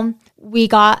 we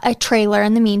got a trailer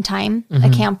in the meantime, a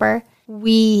camper.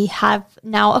 We have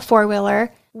now a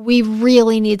four-wheeler. We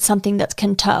really need something that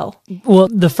can tow. Well,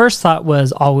 the first thought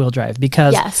was all-wheel drive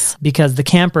because the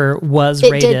camper was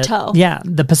rated. It did tow. Yeah,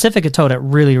 the Pacifica towed it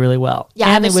really, really well. Yeah,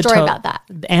 and I have a story about that.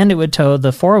 And it would tow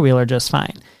the four-wheeler just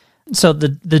fine. So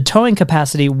the towing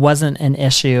capacity wasn't an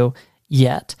issue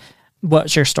yet.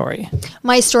 What's your story?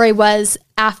 My story was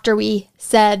after we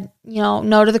said,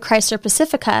 no to the Chrysler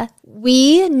Pacifica,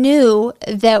 we knew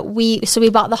that we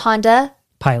bought the Honda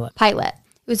Pilot. It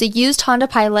was a used Honda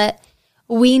Pilot.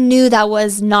 We knew that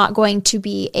was not going to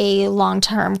be a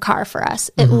long-term car for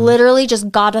us. It literally just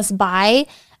got us by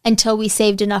until we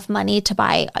saved enough money to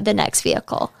buy the next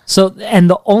vehicle. So, and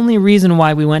the only reason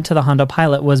why we went to the Honda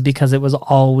Pilot was because it was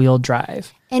all-wheel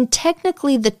drive. And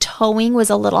technically the towing was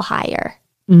a little higher.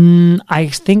 I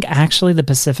think actually the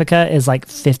Pacifica is like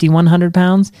 5,100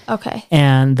 pounds. Okay.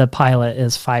 And the Pilot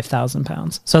is 5,000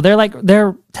 pounds. So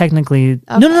they're technically,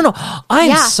 okay. No.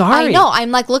 I'm sorry. I know.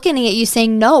 I'm like looking at you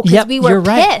saying no because we were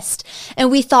pissed. Right. And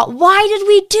we thought, why did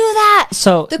we do that?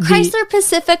 So the Chrysler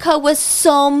Pacifica was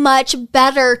so much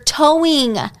better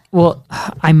towing. Well,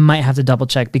 I might have to double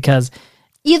check because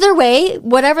either way,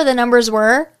 whatever the numbers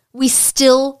were, we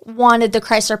still wanted the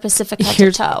Chrysler Pacifica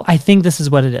to tow. I think this is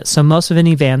what it is. So most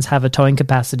minivans have a towing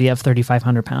capacity of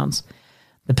 3,500 pounds.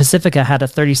 The Pacifica had a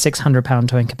 3,600 pound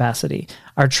towing capacity.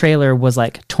 Our trailer was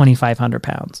like 2,500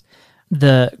 pounds.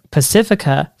 The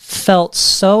Pacifica felt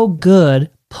so good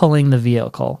pulling the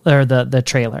vehicle or the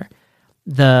trailer.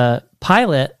 The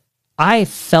Pilot, I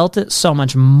felt it so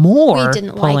much more. We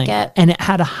didn't pulling, like it. And it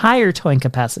had a higher towing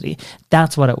capacity.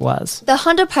 That's what it was. The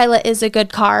Honda Pilot is a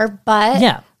good car,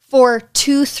 but for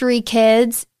 2-3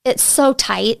 kids, it's so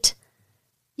tight.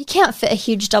 You can't fit a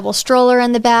huge double stroller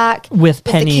in the back. With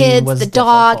Penny, the kids, was the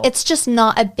dog. difficult. It's just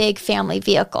not a big family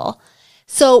vehicle.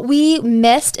 So we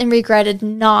missed and regretted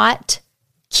not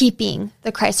keeping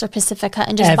the Chrysler Pacifica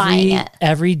and just buying it.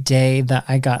 Every day that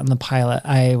I got in the Pilot,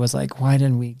 I was like, why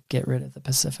didn't we get rid of the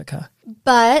Pacifica?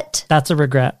 But that's a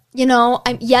regret.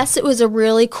 Yes, it was a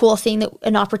really cool thing,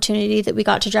 an opportunity that we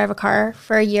got to drive a car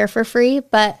for a year for free,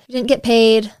 but we didn't get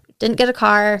paid, didn't get a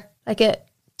car.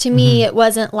 To me, it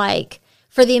wasn't like,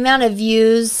 for the amount of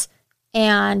views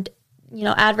and,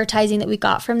 advertising that we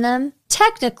got from them,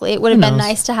 technically it would have been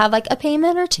nice to have like a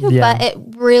payment or two, but it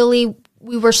really,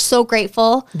 we were so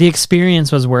grateful. The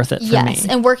experience was worth it for me. Yes,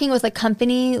 and working with a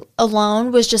company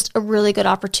alone was just a really good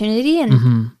opportunity.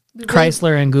 And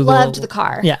Chrysler and Google loved the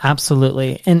car. Yeah,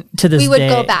 absolutely. And to this day, we would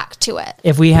go back to it.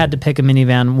 If we had to pick a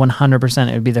minivan, 100%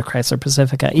 it would be the Chrysler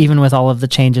Pacifica, even with all of the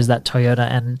changes that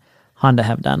Toyota and Honda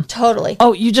have done. Totally.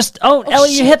 Oh,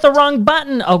 Ellie, you hit the wrong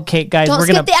button. Okay, guys, we're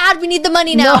gonna skip the ad. We need the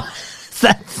money now.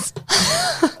 No,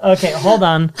 okay, hold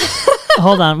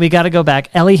on. We got to go back.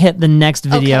 Ellie hit the next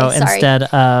video instead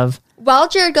of. While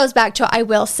Jared goes back to it, I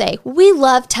will say we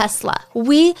love Tesla.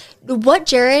 What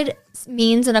Jared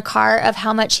means in a car of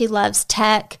how much he loves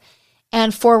tech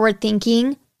and forward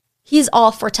thinking. He's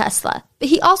all for Tesla.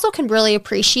 he also can really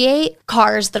appreciate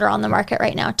cars that are on the market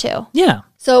right now too. Yeah.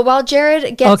 So while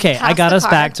Jared gets Okay, I got us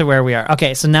back to where we are.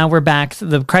 Okay, so now we're back.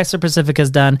 The Chrysler Pacifica's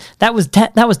done. That was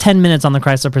 10 minutes on the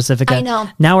Chrysler Pacifica. I know.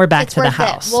 Now we're back It's to the worth it.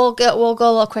 house. We'll go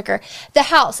a little quicker. The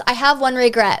house. I have one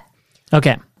regret.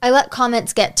 Okay. I let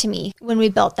comments get to me when we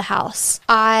built the house.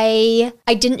 I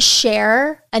didn't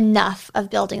share enough of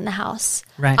building the house.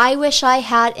 Right. I wish I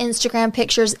had Instagram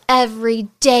pictures every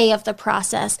day of the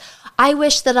process. I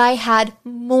wish that I had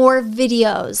more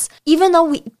videos. Even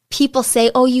though people say,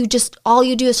 "Oh, all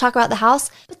you do is talk about the house,"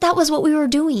 but that was what we were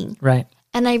doing. Right.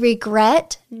 And I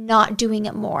regret not doing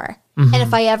it more. Mm-hmm. And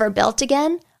if I ever built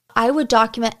again, I would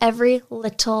document every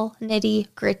little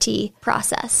nitty-gritty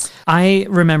process. I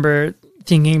remember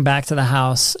thinking back to the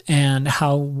house and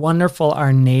how wonderful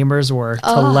our neighbors were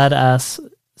to let us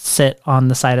sit on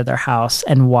the side of their house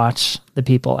and watch the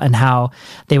people, and how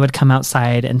they would come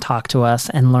outside and talk to us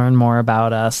and learn more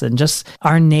about us. And just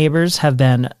our neighbors have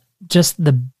been just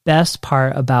the best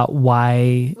part about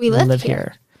why we live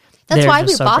here. That's They're why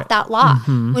just we so bought great. that lot.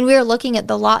 When we were looking at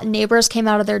the lot, neighbors came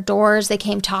out of their doors. They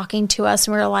came talking to us,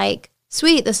 and we were like,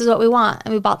 "Sweet, this is what we want,"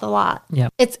 and we bought the lot. Yeah.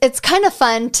 It's kind of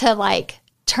fun to like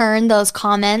turn those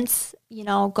comments,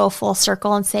 go full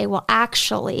circle and say, well,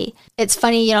 actually, it's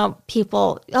funny,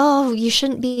 people, "Oh, you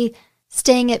shouldn't be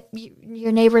staying at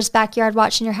your neighbor's backyard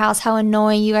watching your house. How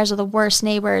annoying. You guys are the worst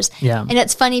neighbors." Yeah. And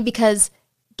it's funny because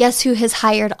guess who has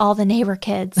hired all the neighbor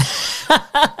kids?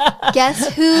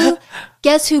 Guess who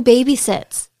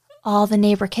babysits all the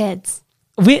neighbor kids?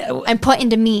 I'm pointing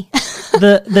to me.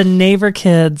 the neighbor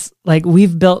kids, like,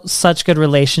 we've built such good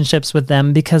relationships with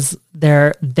them because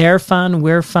they're fun,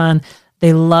 we're fun.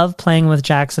 They love playing with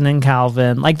Jackson and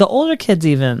Calvin, like the older kids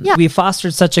even. Yeah. We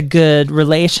fostered such a good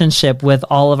relationship with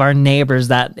all of our neighbors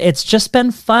that it's just been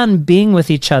fun being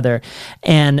with each other.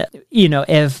 And,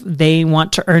 if they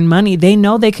want to earn money, they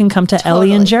know they can come to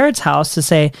Ellie and Jared's house to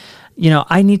say,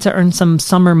 I need to earn some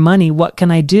summer money. What can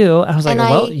I do? And I was like,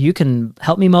 well, you can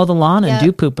help me mow the lawn and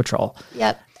do poop patrol.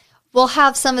 Yep. We'll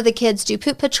have some of the kids do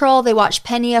poop patrol. They watch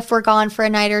Penny if we're gone for a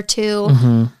night or two.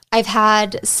 Mm-hmm. I've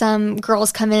had some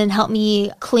girls come in and help me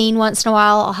clean once in a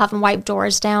while. I'll have them wipe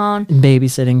doors down.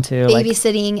 Babysitting too.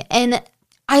 Babysitting. And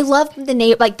I love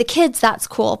the kids, that's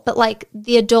cool. But like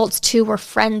the adults too, we're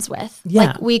friends with. Yeah.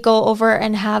 Like we go over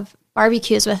and have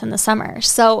barbecues with in the summer.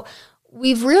 So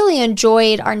we've really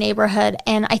enjoyed our neighborhood.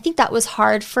 And I think that was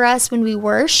hard for us when we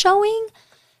were showing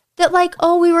that, like,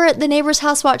 we were at the neighbor's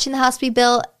house watching the house be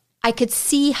built. I could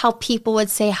see how people would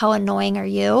say, "How annoying are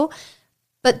you?"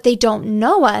 But they don't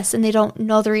know us and they don't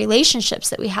know the relationships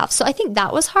that we have. So I think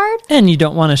that was hard. And you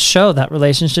don't want to show that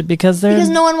relationship because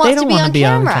no one wants to be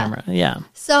on camera. Yeah.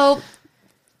 So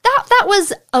that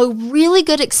was a really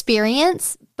good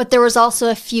experience, but there was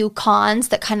also a few cons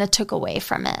that kind of took away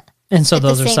from it. And so At the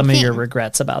those are same some of your thing.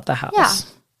 regrets about the house.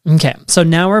 Yeah. Okay. So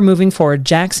now we're moving forward.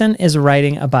 Jackson is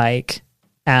riding a bike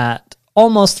at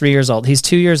almost 3 years old. He's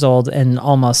 2 years old and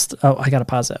almost, I got to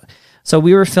pause it. So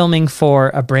we were filming for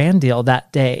a brand deal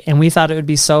that day, and we thought it would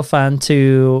be so fun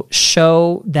to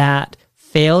show that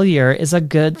failure is a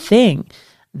good thing,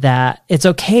 that it's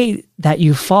okay that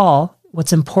you fall.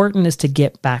 What's important is to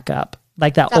get back up,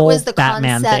 like that old was the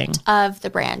Batman thing. concept of the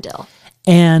brand deal.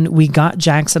 And we got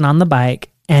Jackson on the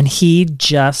bike, and he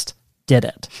just did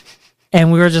it.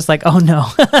 And we were just like, oh no.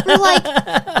 We're like,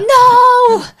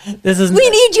 no, This is we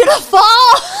need you to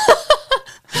fall.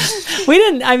 we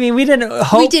didn't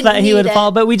hope didn't that he would need it.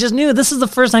 fall, but we just knew this is the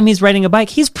first time he's riding a bike.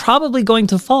 He's probably going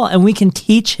to fall, and we can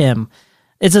teach him.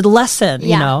 It's a lesson,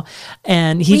 Yeah.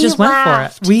 and he just went for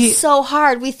it. We so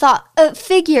hard. We thought,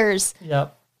 figures.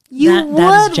 Yep. You That is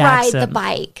would ride Jackson. the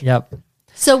bike. Yep.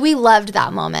 So we loved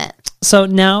that moment. So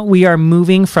now we are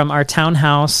moving from our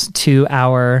townhouse to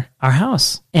our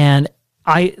house. And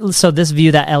so this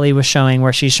view that Ellie was showing,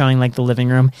 where she's showing like the living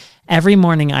room, every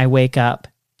morning I wake up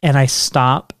and I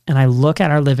stop and I look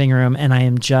at our living room and I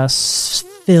am just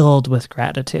filled with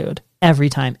gratitude every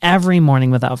time, every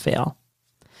morning without fail.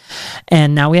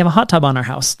 And now we have a hot tub on our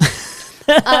house.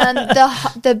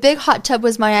 The big hot tub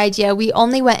was my idea. We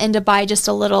only went in to buy just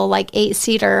a little like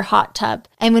 8-seater hot tub.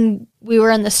 And when we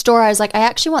were in the store, I was like, I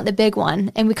actually want the big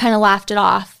one. And we kind of laughed it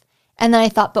off. And then I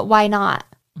thought, but why not?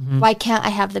 Why can't I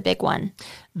have the big one?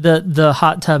 The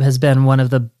hot tub has been one of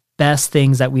the best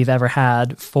things that we've ever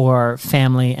had for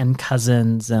family and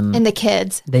cousins and And the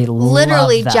kids. they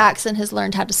Literally, love that. Jackson has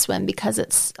learned how to swim because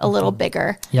it's a little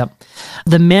bigger. Yep.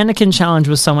 The mannequin challenge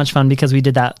was so much fun because we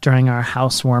did that during our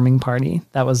housewarming party.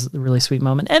 That was a really sweet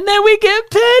moment. And then we get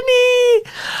Penny.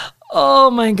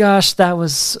 Oh my gosh, that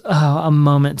was a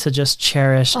moment to just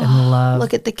cherish and love.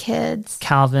 Look at the kids.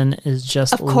 Calvin is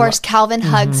just Of course, Calvin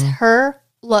hugs her.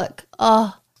 Look,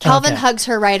 Calvin Okay. hugs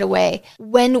her right away.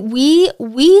 When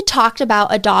we talked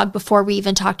about a dog before we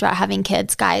even talked about having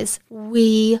kids, guys.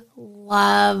 We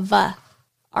love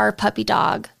our puppy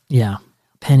dog. Yeah.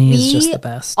 Penny is just We the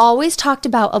best. always talked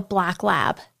about a black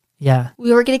lab. Yeah.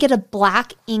 We were going to get a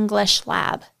black English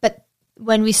lab. But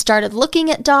when we started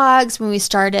looking at dogs, when we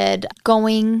started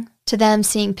going to them,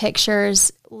 seeing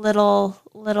pictures, little,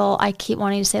 I keep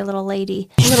wanting to say little lady,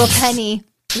 little Penny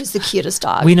was the cutest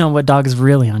dog. We know what dog is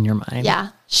really on your mind. Yeah.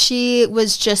 She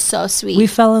was just so sweet. We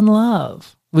fell in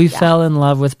love. We fell in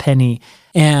love with Penny.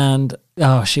 And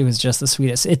she was just the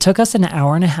sweetest. It took us an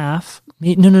hour and a half.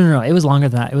 No. It was longer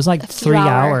than that. It was like 3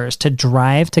 hours to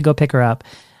drive to go pick her up.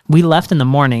 We left in the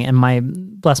morning,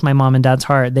 and bless my mom and dad's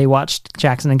heart, they watched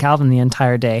Jackson and Calvin the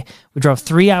entire day. We drove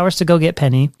 3 hours to go get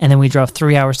Penny, and then we drove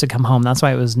 3 hours to come home. That's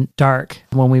why it was dark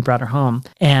when we brought her home.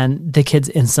 And the kids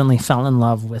instantly fell in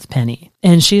love with Penny.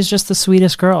 And she's just the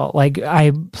sweetest girl. Like,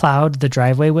 I plowed the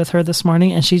driveway with her this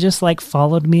morning, and she just like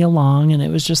followed me along, and it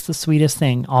was just the sweetest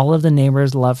thing. All of the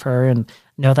neighbors love her and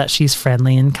know that she's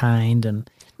friendly and kind. And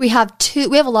we have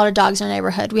a lot of dogs in our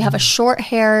neighborhood. We have a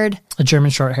short-haired a German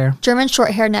short hair. German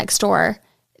short hair next door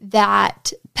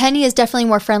that Penny is definitely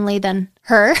more friendly than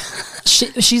her.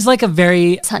 She's like a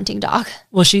very Hunting dog.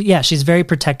 well. She's very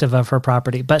protective of her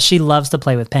property, but she loves to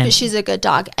play with Penny, But she's a good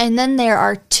dog. And then there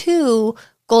are 2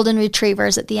 golden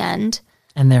retrievers at the end.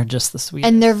 and they're just the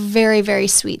sweetest. And they're very, very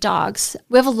sweet dogs.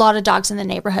 We have a lot of dogs in the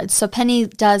neighborhood. So Penny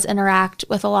does interact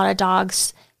with a lot of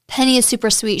dogs. Penny is super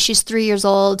sweet. She's 3 years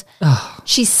old.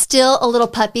 She's still a little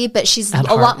puppy, but she's At a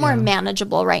heart, lot more yeah.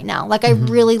 manageable right now. Like, I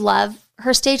really love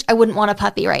her stage. I wouldn't want a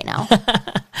puppy right now.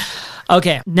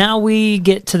 Okay, now we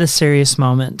get to the serious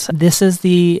moment. This is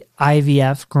the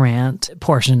IVF grant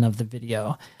portion of the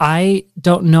video. I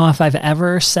don't know if I've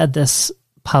ever said this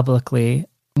publicly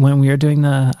when we were doing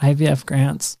the IVF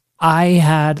grants. I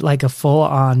had like a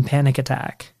full-on panic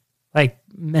attack, like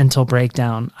mental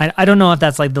breakdown. I don't know if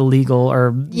that's like the legal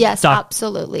or Yes,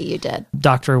 absolutely, you did.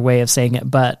 doctor way of saying it,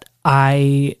 but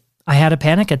I had a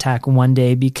panic attack one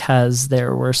day because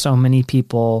there were so many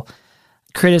people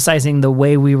criticizing the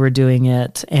way we were doing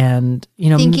it, and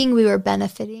Thinking we were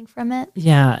benefiting from it.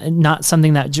 not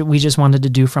something that we just wanted to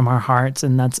do from our hearts,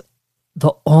 and that's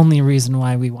the only reason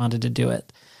why we wanted to do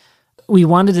it. We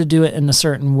wanted to do it in a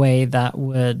certain way that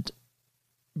would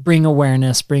bring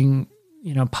awareness, bring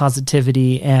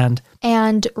positivity, and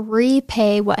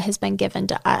repay what has been given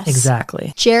to us.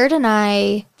 exactly. Jared and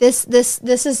I, this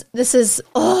is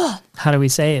How do we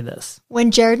say this? when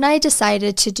Jared and I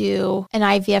decided to do an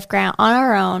IVF grant on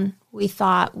our own, we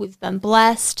thought we've been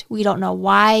blessed. We don't know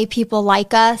why people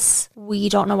like us. We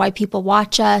don't know why people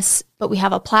watch us, but we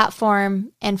have a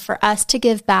platform. And for us to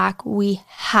give back, we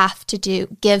have to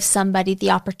give somebody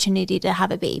the opportunity to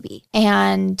have a baby.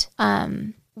 And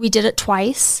we did it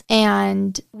twice.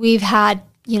 And we've had,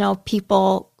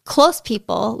 people, close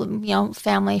people,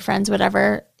 family, friends,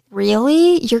 whatever.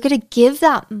 Really? You're going to give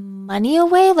that money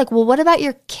away? Like, well, what about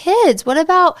your kids? What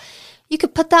about you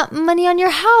could put that money on your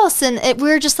house? And we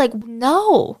were just like,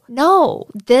 no,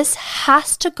 this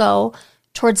has to go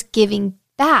towards giving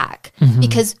back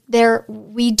because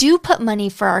we do put money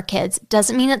for our kids.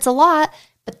 Doesn't mean it's a lot,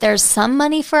 but there's some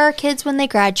money for our kids when they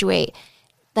graduate.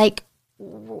 Like,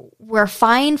 we're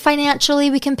fine financially.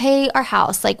 We can pay our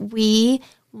house. Like, we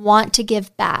want to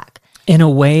give back in a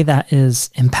way that is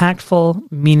impactful,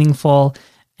 meaningful,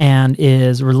 and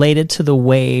is related to the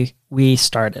way we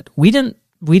started. We didn't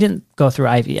go through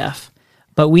IVF,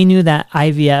 but we knew that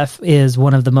IVF is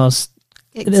one of the most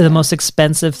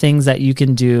expensive things that you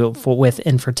can do with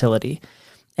infertility.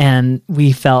 And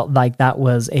we felt like that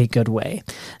was a good way.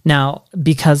 Now,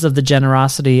 because of the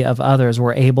generosity of others,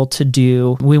 we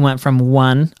went from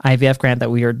 1 IVF grant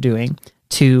that we were doing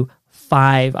to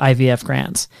 5 IVF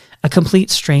grants. A complete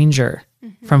stranger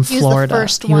from Florida.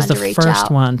 He was the first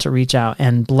one to reach out,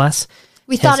 and bless.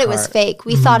 We thought it was fake.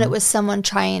 We thought it was someone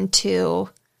trying to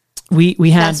we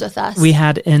had mess with us. We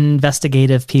had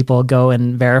investigative people go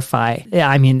and verify.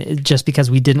 I mean, just because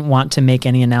we didn't want to make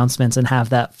any announcements and have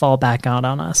that fall back out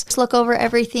on us. Let's look over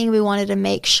everything. We wanted to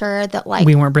make sure that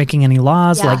we weren't breaking any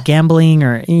laws like gambling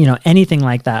or anything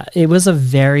like that. It was a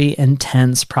very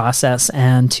intense process,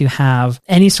 and to have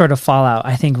any sort of fallout,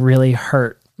 I think, really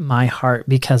hurt my heart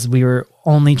because we were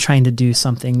only trying to do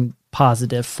something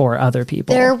positive for other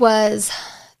people. There was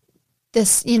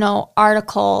this,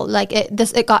 article, like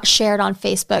it got shared on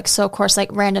Facebook. So of course, like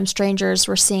random strangers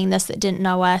were seeing this that didn't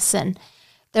know us, and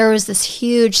there was this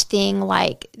huge thing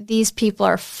like, these people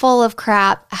are full of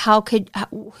crap.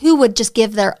 Who would just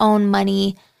give their own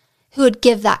money? Who would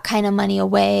give that kind of money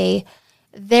away?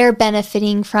 They're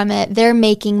benefiting from it. They're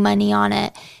making money on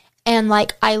it. And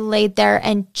like, I laid there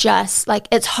and just like,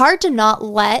 it's hard to not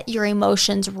let your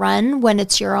emotions run when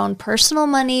it's your own personal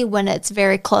money, when it's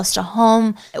very close to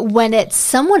home, when it's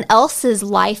someone else's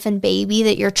life and baby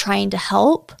that you're trying to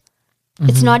help.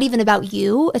 It's not even about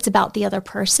you. It's about the other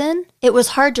person. It was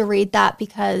hard to read that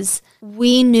because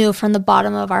we knew from the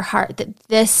bottom of our heart that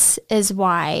this is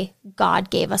why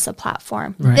God gave us a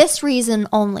platform. Right. This reason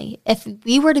only. If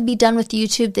we were to be done with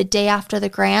YouTube the day after the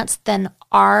grants, then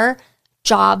our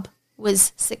job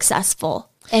was successful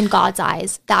in God's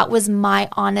eyes. That was my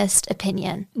honest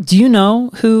opinion. Do you know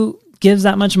who gives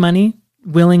that much money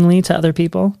willingly to other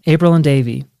people? April and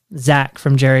Davey, Zach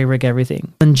from Jerry Rig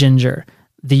Everything, and Ginger,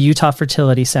 the Utah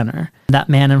Fertility Center, that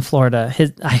man in Florida.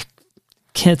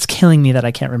 It's killing me that I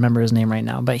can't remember his name right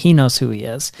now, but he knows who he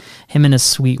is. Him and his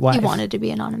sweet wife. He wanted to be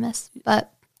anonymous,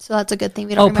 but so that's a good thing.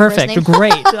 We don't remember perfect. his name.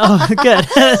 Great. Oh,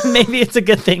 good. Maybe it's a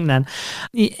good thing then.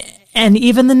 And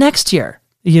even the next year,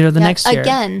 next year.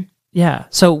 Again. Yeah.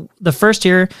 So the first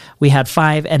year we had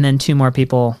 5 and then 2 more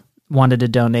people wanted to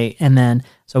donate. And then,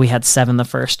 so we had 7 the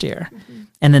first year. Mm-hmm.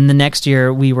 And then the next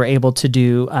year we were able to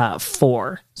do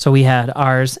 4. So we had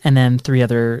ours and then 3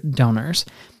 other donors,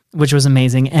 which was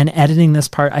amazing. And editing this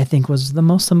part, I think, was the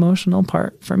most emotional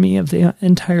part for me of the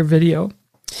entire video,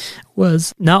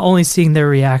 was not only seeing their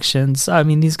reactions. I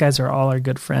mean, these guys are all our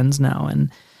good friends now.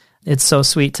 And it's so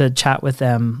sweet to chat with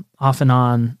them off and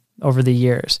on over the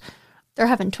years. They're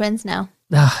having twins now.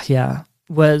 Yeah.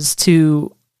 Was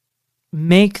to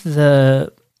make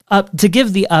to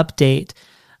give the update.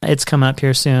 It's coming up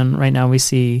here soon. Right now we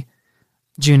see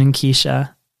June and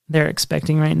Keisha. They're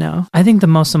expecting right now. I think the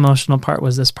most emotional part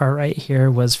was this part right here,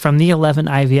 was from the 11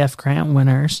 IVF grant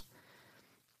winners.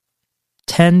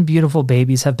 10 beautiful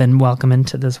babies have been welcomed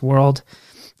into this world,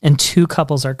 and 2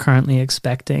 couples are currently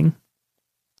expecting.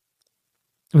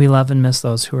 We love and miss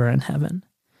those who are in heaven.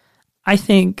 I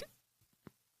think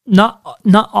not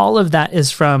all of that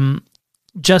is from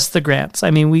just the grants.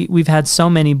 I mean, we've had so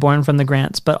many born from the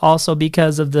grants, but also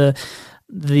because of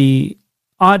the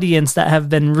audience that have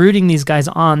been rooting these guys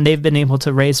on, they've been able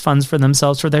to raise funds for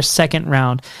themselves for their second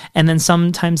round. And then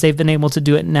sometimes they've been able to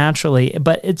do it naturally.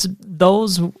 But it's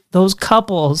those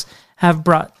couples have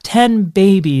brought 10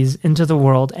 babies into the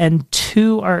world, and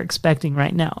 2 are expecting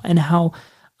right now. And how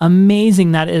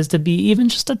amazing that is to be even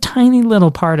just a tiny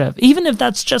little part of, even if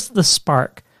that's just the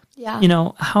spark.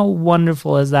 Yeah. How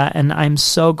wonderful is that? And I'm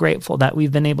so grateful that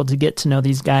we've been able to get to know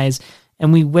these guys,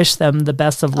 and we wish them the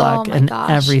best of luck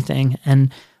everything.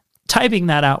 And typing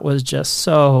that out was just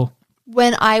so...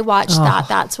 When I watched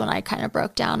that's when I kind of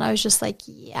broke down. I was just like,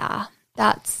 yeah,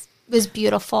 was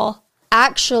beautiful.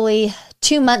 Actually,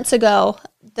 2 months ago,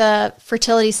 the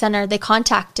fertility center, they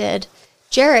contacted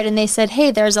Jared and they said,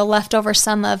 hey, there's a leftover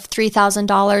sum of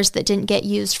 $3,000 that didn't get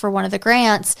used for one of the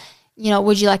grants.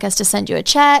 Would you like us to send you a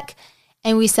check?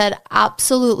 And we said,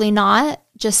 absolutely not.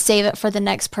 Just save it for the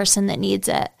next person that needs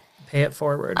it. Pay it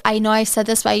forward. I know I said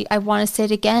this, but I want to say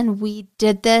it again. We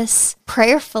did this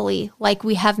prayerfully, like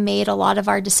we have made a lot of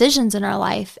our decisions in our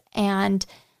life. And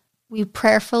we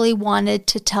prayerfully wanted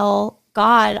to tell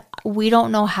God, we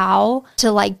don't know how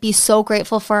to be so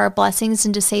grateful for our blessings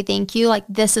and to say thank you.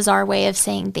 This is our way of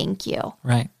saying thank you.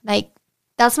 Right.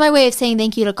 That's my way of saying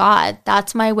thank you to God.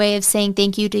 That's my way of saying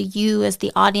thank you to you as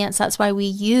the audience. That's why we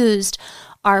used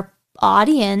our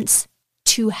audience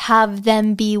to have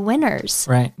them be winners.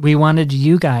 Right. We wanted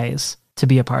you guys to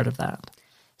be a part of that.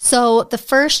 So the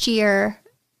first year,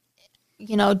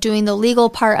 doing the legal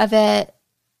part of it,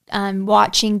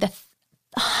 watching the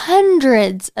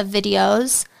hundreds of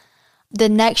videos. The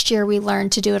next year we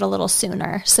learned to do it a little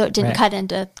sooner. So it didn't cut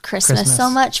into Christmas so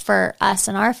much for us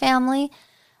and our family.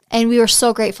 And we were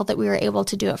so grateful that we were able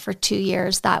to do it for 2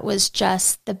 years. That was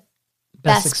just the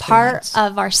best part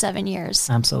of our 7 years.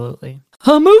 Absolutely.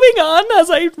 Moving on as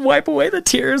I wipe away the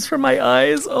tears from my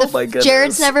eyes. Oh my goodness.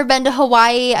 Jared's never been to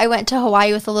Hawaii. I went to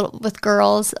Hawaii with a little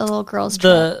girls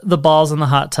trip. The balls in the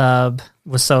hot tub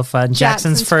was so fun.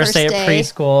 Jackson's first day of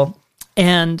preschool.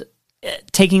 And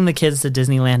taking the kids to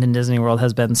Disneyland and Disney World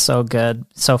has been so good,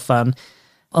 so fun.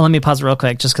 Well, let me pause real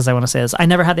quick just because I want to say this. I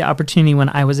never had the opportunity when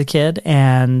I was a kid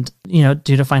and, due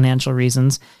to financial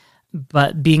reasons,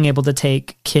 but being able to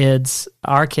take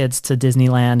our kids to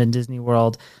Disneyland and Disney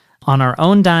World on our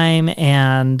own dime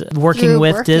and working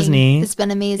with Disney has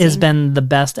been amazing. Has been the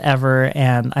best ever.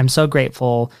 And I'm so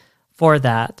grateful for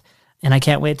that. and I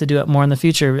can't wait to do it more in the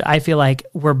future. I feel like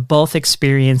we're both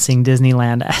experiencing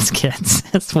Disneyland as kids.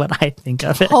 That's what I think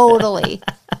of it. Totally.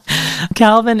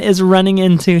 Calvin is running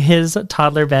into his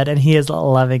toddler bed and he is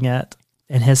loving it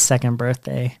in his second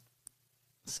birthday.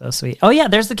 So sweet. Oh yeah,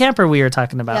 there's the camper we were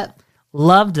talking about. Yep.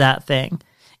 Loved that thing.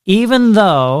 Even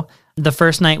though the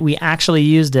first night we actually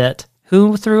used it,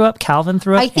 who threw up? Calvin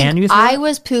threw up, I think and you threw I up?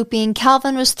 was pooping.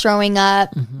 Calvin was throwing up.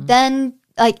 Then,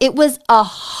 like, it was a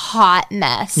hot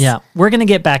mess. Yeah, we're going to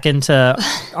get back into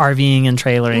RVing and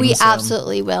trailering. We so.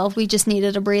 absolutely will. We just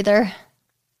needed a breather.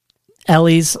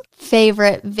 Ellie's,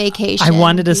 Favorite vacation. I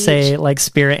wanted to beach. say, like,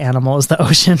 spirit animal is the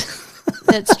ocean.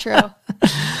 It's true.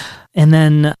 And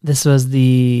then this was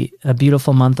a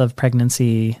beautiful month of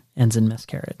pregnancy ends in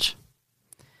miscarriage.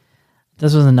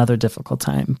 This was another difficult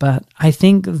time, but I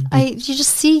think You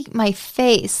just see my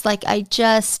face. Like, it's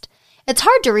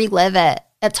hard to relive it.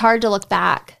 It's hard to look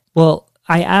back. well,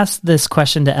 I asked this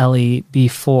question to Ellie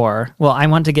before. Well, I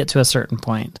want to get to a certain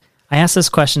point. I asked this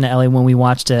question to Ellie when we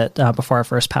watched it before our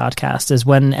first podcast, is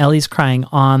when Ellie's crying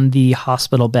on the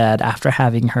hospital bed after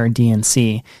having her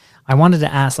DNC. I wanted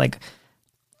to ask, like,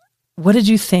 what did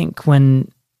you think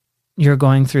when you're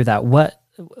going through that? What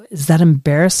is that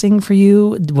embarrassing for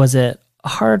you? Was it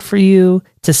hard for you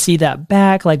to see that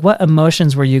back? Like, what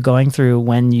emotions were you going through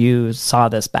when you saw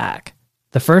this back?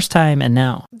 The first time and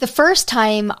now? The first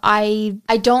time, I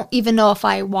don't even know if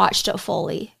I watched it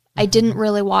fully. I didn't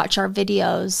really watch our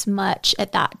videos much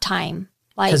at that time.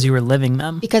 Like, Because you were living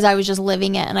them. because I was just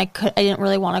living it and I didn't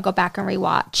really want to go back and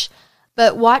rewatch.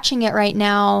 But watching it right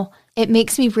now, it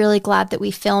makes me really glad that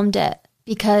we filmed it,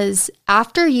 because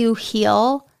after you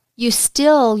heal, you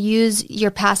still use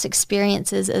your past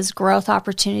experiences as growth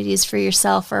opportunities for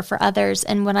yourself or for others.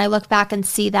 And when I look back and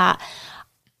see that,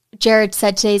 Jared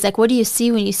said today, he's like, what do you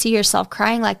see when you see yourself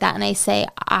crying like that? And I say,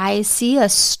 I see a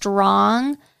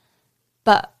strong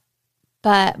but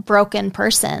broken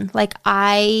person. Like,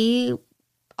 I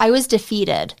was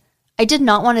defeated. I did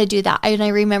not want to do that. And I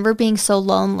remember being so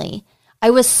lonely. I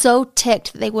was so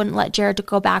ticked that they wouldn't let Jared to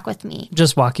go back with me.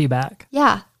 Just walk you back.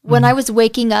 Yeah. When I was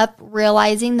waking up,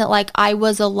 realizing that, like, I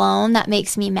was alone, that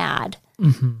makes me mad.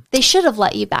 They should have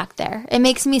let you back there. It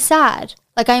makes me sad.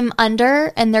 Like, I'm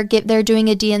under and they're doing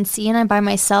a DNC and I'm by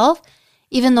myself.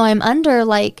 Even though I'm under,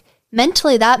 like,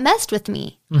 mentally that messed with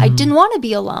me. I didn't want to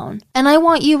be alone. And I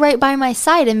want you right by my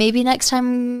side. And maybe next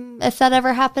time, if that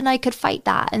ever happened, I could fight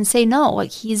that and say, no,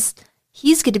 like, he's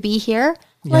going to be here.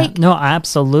 Yeah. Like, No,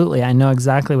 absolutely. I know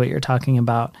exactly what you're talking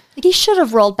about. like, he should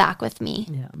have rolled back with me.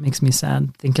 Yeah, it makes me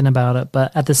sad thinking about it.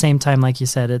 But at the same time, like you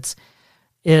said,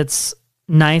 it's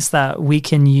nice that we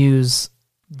can use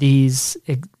these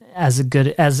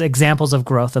as examples of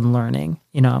growth and learning.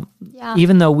 You know, Yeah.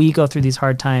 even though we go through these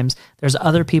hard times, there's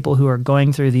other people who are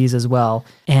going through these as well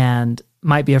and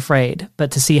might be afraid.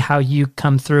 But to see how you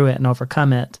come through it and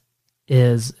overcome it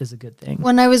is a good thing.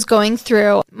 When I was going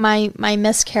through my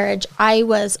miscarriage, I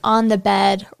was on the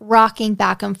bed, rocking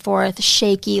back and forth,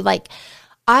 shaky. Like,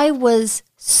 I was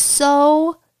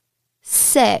so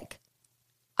sick.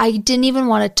 I didn't even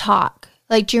want to talk.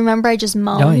 Like, do you remember I just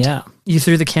moaned? Oh yeah, you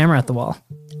threw the camera at the wall.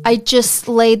 I just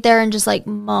laid there and just, like,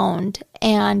 moaned.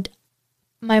 And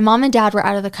my mom and dad were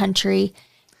out of the country.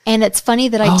 And it's funny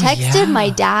that I Oh, texted yeah. my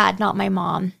dad, not my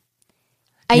mom.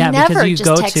 I Yeah, never because you just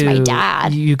go text to my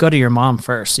dad. You go to your mom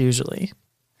first usually.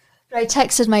 But I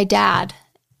texted my dad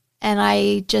and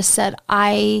I just said,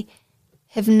 I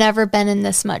have never been in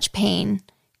this much pain,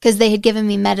 because they had given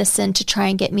me medicine to try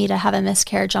and get me to have a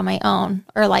miscarriage on my own,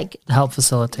 or like, To help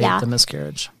facilitate Yeah. the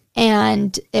miscarriage.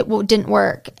 and it didn't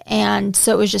work. And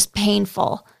so it was just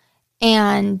painful.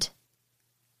 And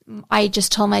I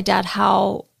just told my dad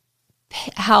how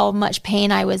much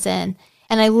pain I was in.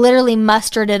 And I literally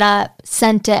mustered it up,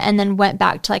 sent it, and then went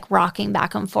back to, like, rocking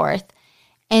back and forth.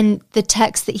 And the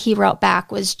text that he wrote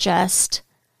back was just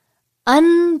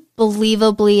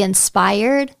unbelievably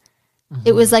inspired.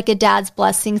 It was like a dad's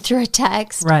blessing through a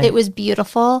text. Right. It was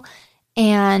beautiful.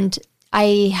 And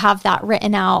I have that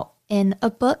written out in a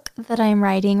book that I'm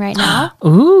writing right now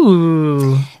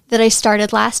Ooh. that I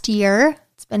started last year.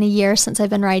 It's been a year since I've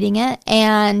been writing it.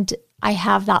 And I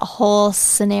have that whole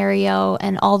scenario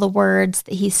and all the words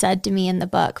that he said to me in the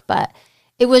book. But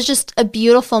it was just a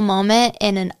beautiful moment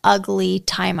in an ugly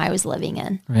time I was living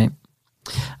in. Right.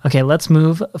 Okay, let's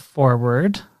move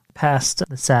forward past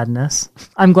the sadness.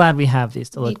 I'm glad we have these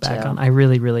to look back too. on. I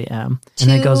really, really am. And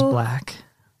it goes black.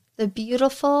 The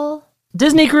beautiful.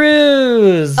 Disney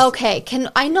Cruise. Okay,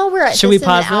 I know we're at Should we this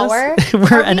pause in an hour. this?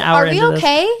 We're an hour Are we into this.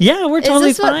 okay? Yeah, we're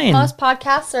totally Is this fine. What most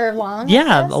podcasts are long. Yeah,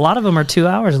 like a this? lot of them are 2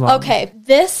 hours long. Okay,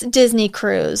 this Disney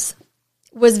cruise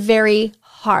was very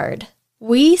hard.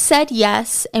 We said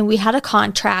yes, and we had a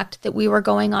contract that we were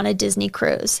going on a Disney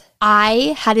cruise.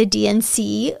 I had a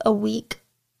DNC a week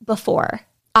before.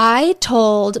 I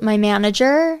told my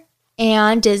manager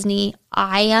and Disney,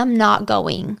 I am not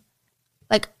going.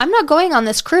 Like, I'm not going on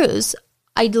this cruise.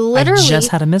 I literally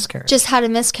just had a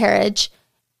miscarriage.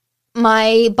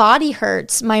 My body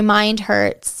hurts. My mind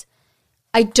hurts.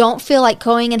 I don't feel like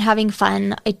going and having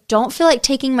fun. I don't feel like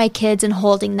taking my kids and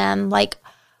holding them. Like,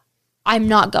 I'm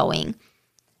not going.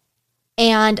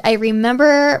 And I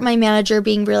remember my manager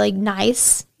being really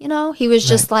nice. You know, he was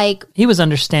just like... He was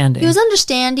understanding. He was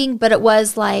understanding, but it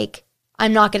was like,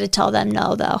 I'm not going to tell them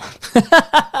no, though.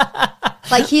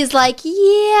 Like, he's like,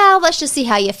 yeah, let's just see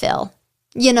how you feel,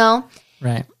 you know?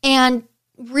 Right. And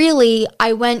really,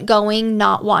 I went going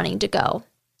not wanting to go.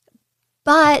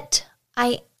 But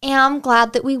I am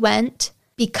glad that we went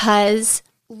because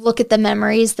look at the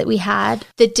memories that we had.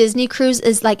 The Disney cruise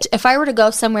is like, if I were to go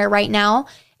somewhere right now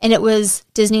and it was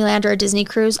Disneyland or a Disney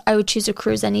cruise, I would choose a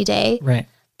cruise any day. Right.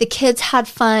 The kids had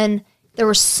fun. There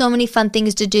were so many fun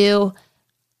things to do.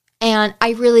 And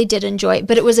I really did enjoy it,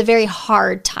 but it was a very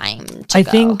hard time to I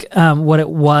go. think what it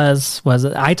was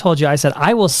I told you, I said,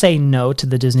 I will say no to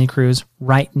the Disney cruise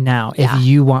right now if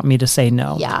you want me to say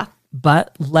no. Yeah.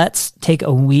 But let's take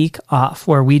a week off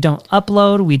where we don't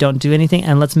upload, we don't do anything,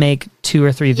 and let's make 2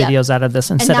 or 3 videos out of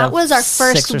this instead that of was our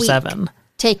first 6 or week. 7.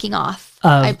 Taking off,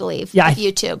 I believe, of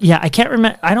YouTube. Yeah, I can't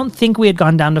remember. I don't think we had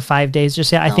gone down to 5 days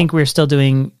just yet. I think we were still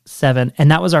doing 7. And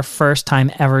that was our first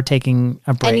time ever taking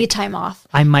a break. Any time off.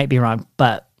 I might be wrong,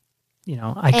 but, you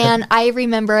know, I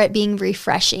remember it being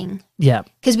refreshing. Yeah.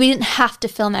 Because we didn't have to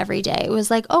film every day. It was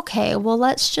like, okay, well,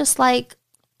 let's just like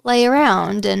lay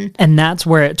around. And that's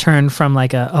where it turned from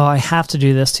like I have to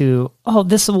do this to,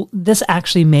 this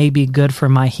actually may be good for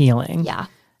my healing. Yeah.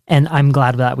 And I'm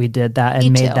glad that we did that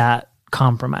and made that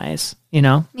compromise, you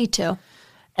know? Me too.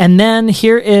 And then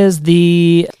here is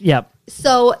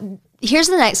So here's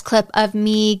the next clip of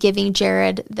me giving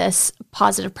Jared this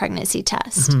positive pregnancy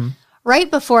test. Mm-hmm.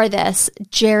 Right before this,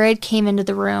 Jared came into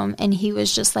the room and he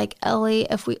was just like, Ellie,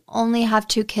 if we only have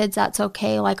 2 kids, that's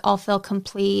okay. Like, I'll feel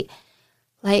complete.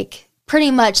 Like, pretty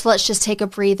much, let's just take a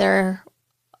breather.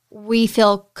 We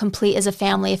feel complete as a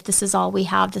family. If this is all we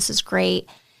have, this is great.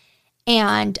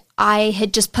 And I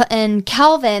had just put in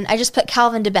Calvin. I just put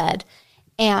Calvin to bed.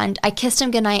 And I kissed him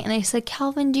goodnight. And I said,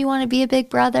 Calvin, do you want to be a big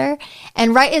brother?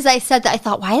 And right as I said that, I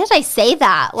thought, why did I say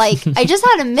that? Like, I just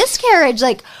had a miscarriage.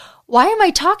 Like, why am I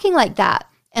talking like that?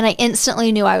 And I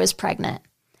instantly knew I was pregnant.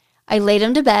 I laid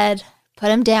him to bed,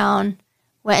 put him down,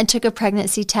 went and took a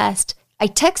pregnancy test. I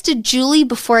texted Julie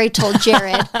before I told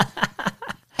Jared.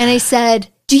 And I said,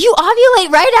 do you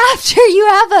ovulate right after you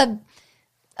have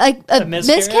a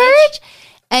miscarriage?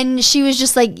 And she was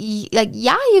just like,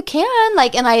 yeah, you can.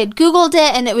 Like, and I had Googled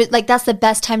it, and it was like, that's the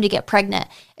best time to get pregnant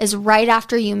is right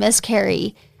after you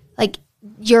miscarry. Like,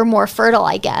 you're more fertile,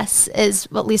 I guess, is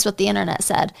at least what the internet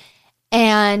said.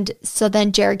 And so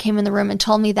then Jared came in the room and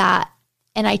told me that,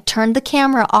 and I turned the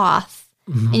camera off,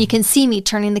 and you can see me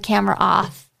turning the camera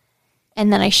off.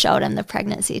 And then I showed him the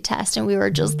pregnancy test, and we were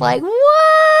just like,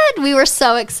 what? We were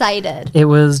so excited. It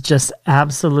was just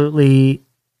absolutely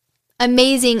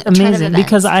amazing turn of events.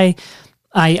 Because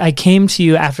I came to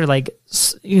you after like,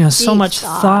 you know, so much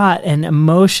thought and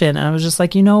emotion. And I was just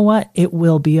like, you know what? It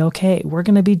will be okay. We're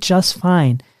going to be just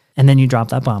fine. And then you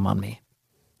dropped that bomb on me.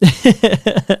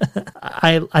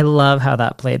 I love how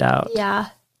that played out. Yeah.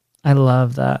 I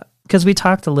love that. Because we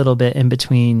talked a little bit in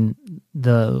between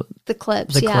the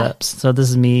clips. Clips. So this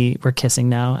is me. We're kissing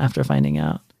now after finding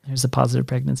out. There's a positive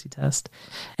pregnancy test.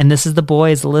 And this is the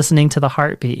boys listening to the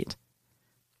heartbeat.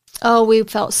 Oh, we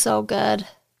felt so good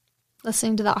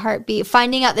listening to that heartbeat.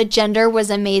 Finding out the gender was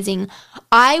amazing.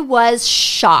 I was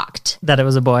shocked. That it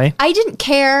was a boy? I didn't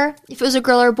care if it was a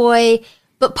girl or a boy,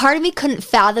 but part of me couldn't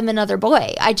fathom another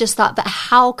boy. I just thought, but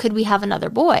how could we have another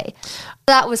boy?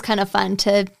 That was kind of fun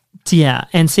to... Yeah,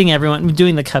 and seeing everyone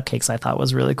doing the cupcakes I thought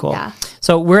was really cool. Yeah.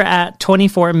 So we're at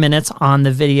 24 minutes on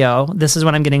the video. This is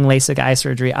when I'm getting LASIK eye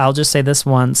surgery. I'll just say this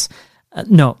once.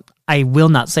 No, I will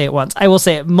not say it once. I will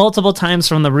say it multiple times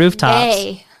from the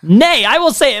rooftops. Nay, I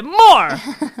will say it more.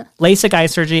 LASIK eye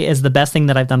surgery is the best thing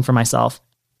that I've done for myself,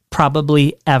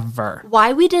 probably ever.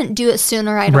 Why we didn't do it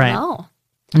sooner, I don't know.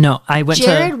 No, I went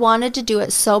Jared wanted to do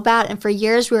it so bad, and for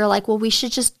years we were like, well, we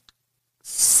should just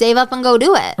save up and go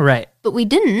do it. Right. But we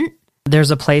didn't.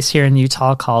 There's a place here in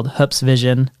Utah called Hoops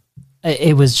Vision.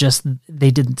 It was just,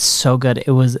 they did so good.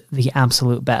 It was the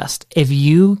absolute best. If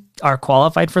you are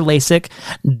qualified for LASIK,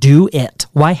 do it.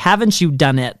 Why haven't you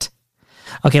done it?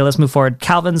 Okay, let's move forward.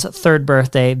 Calvin's 3rd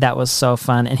birthday, that was so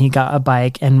fun. And he got a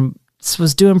bike and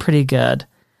was doing pretty good.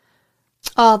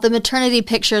 Oh, the maternity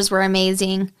pictures were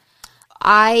amazing.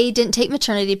 I didn't take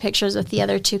maternity pictures with the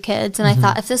other two kids, and I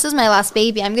thought, if this is my last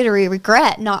baby, I'm going to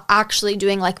regret not actually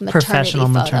doing like Professional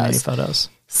maternity photos.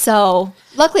 So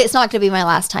luckily, it's not going to be my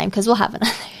last time because we'll have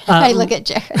another. I look at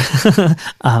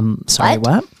Jared. Sorry,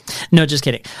 what? No, just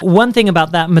kidding. One thing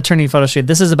about that maternity photo shoot,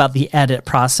 this is about the edit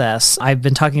process. I've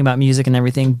been talking about music and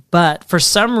everything, but for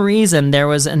some reason, there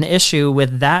was an issue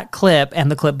with that clip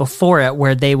and the clip before it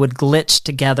where they would glitch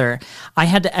together. I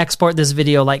had to export this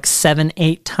video like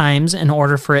 7-8 times in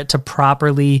order for it to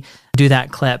properly do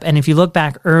that clip. And if you look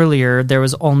back earlier, there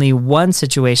was only one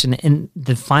situation in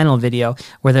the final video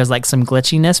where there's like some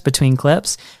glitchiness between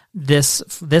clips. This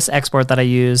export that I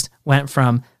used went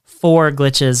from 4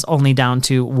 glitches only down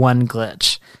to 1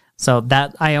 glitch. So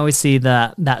that I always see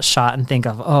that shot and think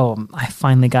of, oh, I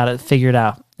finally got it figured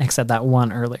out, except that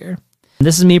one earlier.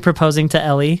 This is me proposing to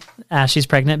Ellie as she's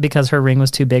pregnant because her ring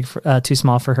was too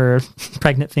small for her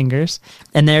pregnant fingers.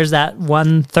 And there's that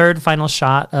 1/3 final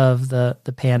shot of the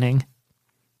panning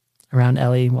around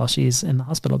Ellie while she's in the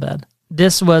hospital bed.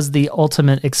 This was the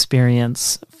ultimate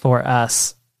experience for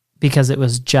us because it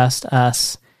was just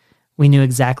us. We knew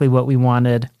exactly what we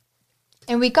wanted.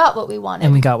 And we got what we wanted.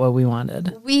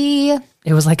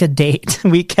 It was like a date.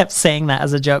 We kept saying that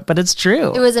as a joke, but it's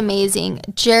true. It was amazing.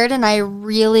 Jared and I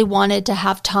really wanted to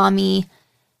have Tommy.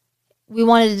 We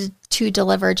wanted to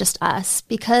deliver just us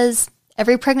because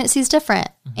every pregnancy is different.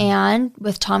 Mm-hmm. And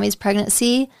with Tommy's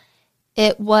pregnancy,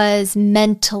 it was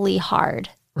mentally hard.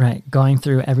 Right. Going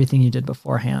through everything you did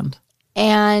beforehand.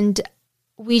 And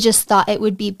we just thought it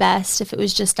would be best if it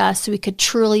was just us so we could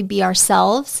truly be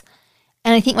ourselves.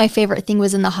 And I think my favorite thing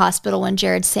was in the hospital when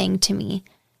Jared sang to me.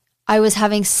 I was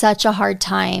having such a hard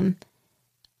time.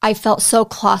 I felt so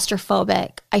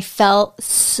claustrophobic. I felt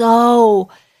so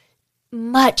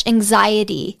much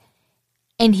anxiety.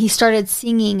 And he started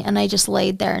singing and I just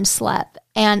laid there and slept.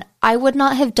 And I would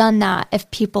not have done that if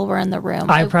people were in the room.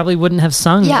 I probably wouldn't have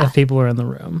sung if people were in the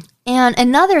room. And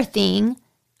another thing,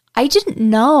 I didn't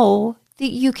know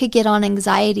that you could get on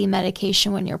anxiety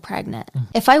medication when you're pregnant. Mm-hmm.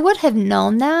 If I would have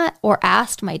known that or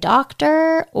asked my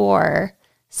doctor or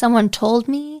someone told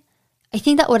me, I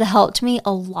think that would have helped me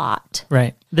a lot.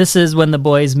 Right. This is when the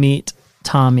boys meet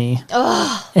Tommy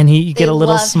and you get a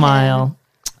little smile.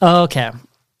 Okay.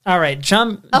 All right.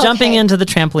 Jumping into the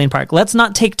trampoline park. Let's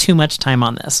not take too much time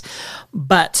on this.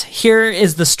 But here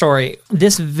is the story.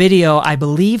 This video, I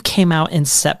believe, came out in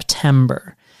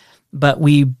September, but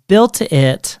we built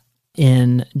it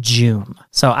in June.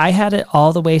 So I had it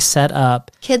all the way set up.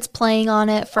 Kids playing on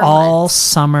it for all months.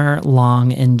 Summer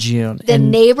long in June. The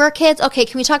neighbor kids. Okay,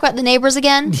 can we talk about the neighbors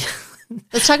again?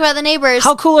 Let's talk about the neighbors.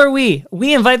 How cool are we?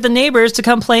 We invite the neighbors to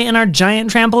come play in our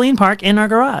giant trampoline park in our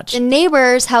garage. The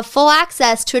neighbors have full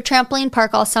access to a trampoline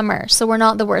park all summer, so we're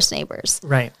not the worst neighbors.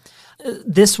 Right.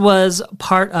 This was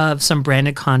part of some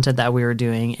branded content that we were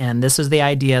doing, and this was the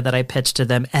idea that I pitched to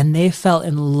them, and they fell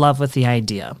in love with the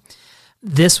idea.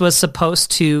 This was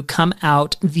supposed to come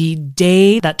out the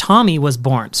day that Tommy was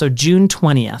born. So June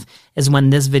 20th is when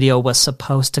this video was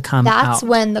supposed to come out. That's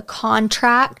when the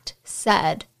contract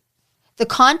said. The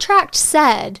contract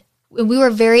said, and we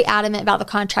were very adamant about the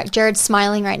contract. Jared's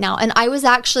smiling right now. And I was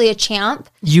actually a champ.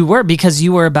 You were, because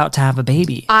you were about to have a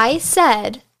baby. I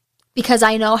said, because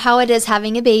I know how it is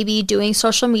having a baby, doing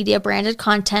social media branded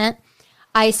content.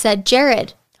 I said,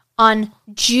 Jared, on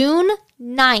June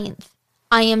 9th,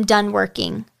 I am done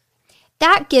working.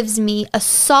 That gives me a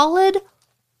solid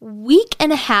week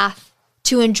and a half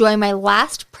to enjoy my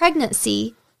last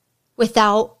pregnancy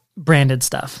without branded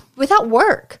stuff, without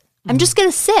work. I'm just going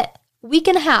to sit week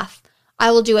and a half.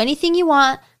 I will do anything you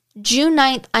want. June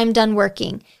 9th, I'm done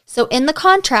working. So in the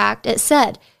contract, it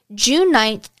said June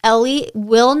 9th, Ellie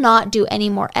will not do any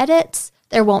more edits.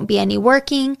 There won't be any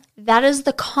working. That is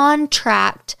the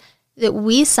contract that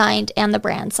we signed and the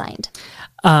brand signed.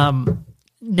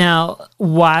 Now,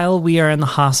 while we are in the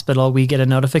hospital, we get a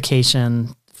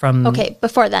notification from... Okay,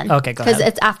 before then. Okay, go ahead. Because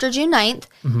it's after June 9th.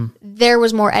 Mm-hmm. There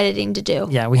was more editing to do.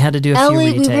 Yeah, we had to do a few Ellie,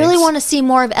 retakes. we really want to see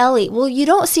more of Ellie. Well, you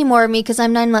don't see more of me because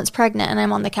I'm 9 months pregnant and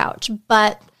I'm on the couch.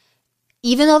 But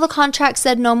even though the contract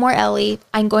said no more Ellie,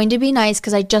 I'm going to be nice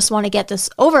because I just want to get this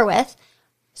over with.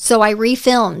 So I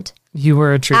refilmed. You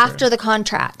were a trooper. After the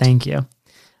contract. Thank you.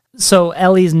 So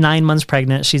Ellie's 9 months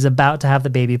pregnant. She's about to have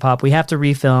the baby pop. We have to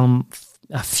refilm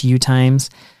a few times,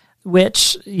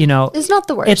 which, you know, it's not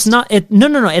the worst. It's not.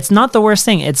 No. It's not the worst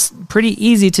thing. It's pretty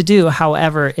easy to do.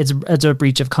 However, it's a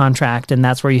breach of contract, and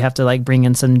that's where you have to like bring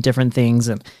in some different things.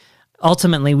 And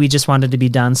ultimately, we just wanted to be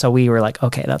done, so we were like,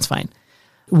 okay, that's fine.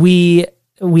 We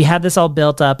we had this all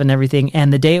built up and everything.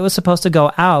 And the day it was supposed to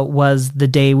go out was the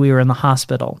day we were in the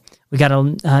hospital. We got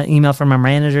an email from our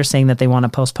manager saying that they want to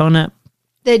postpone it.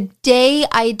 The day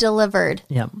I delivered.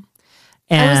 Yep.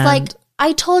 I was like,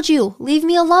 I told you, leave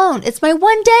me alone. It's my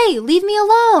one day. Leave me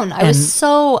alone. I was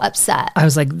so upset. I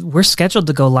was like, we're scheduled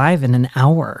to go live in an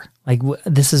hour. Like,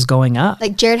 this is going up.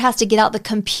 Like, Jared has to get out the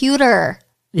computer.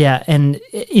 Yeah. And,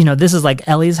 this is like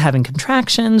Ellie's having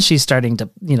contractions. She's starting to,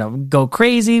 go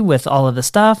crazy with all of the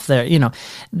stuff there.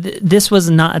 This was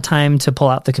not a time to pull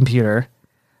out the computer,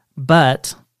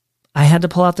 but I had to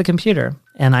pull out the computer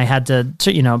and I had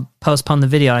to postpone the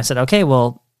video. I said, okay,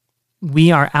 well,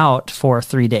 we are out for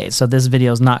 3 days. So this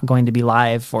video is not going to be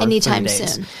live for anytime 3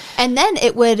 days. soon. And then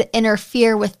it would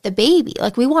interfere with the baby.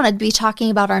 Like, we wanted to be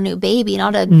talking about our new baby,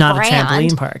 not a brand. A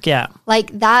trampoline park. Yeah.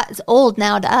 Like, that's old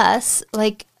now to us.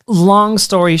 Like, long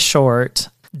story short,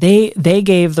 they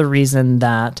gave the reason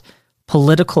that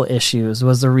political issues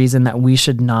was the reason that we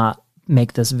should not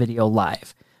make this video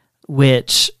live,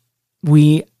 which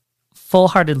we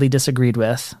full-heartedly disagreed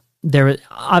with.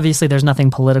 There's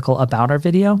nothing political about our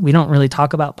video. We don't really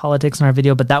talk about politics in our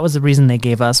video, but that was the reason they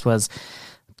gave us, was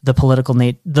the political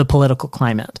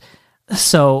climate.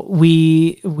 So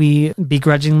we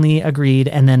begrudgingly agreed,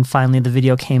 and then finally the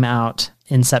video came out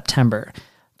in September.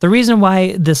 The reason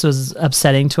why this was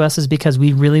upsetting to us is because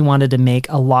we really wanted to make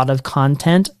a lot of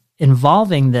content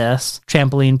involving this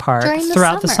trampoline park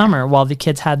throughout the summer while the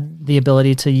kids had the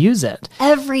ability to use it.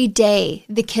 Every day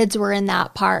the kids were in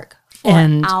that park for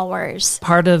hours.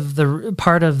 Part of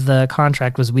the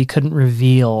contract was we couldn't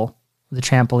reveal the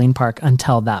trampoline park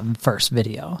until that first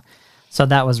video. So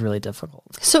that was really difficult.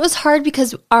 So it was hard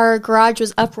because our garage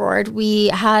was uproored. We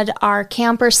had our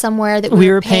camper somewhere that we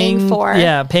were paying for.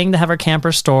 Yeah, paying to have our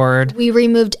camper stored. We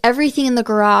removed everything in the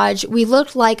garage. We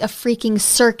looked like a freaking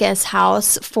circus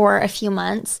house for a few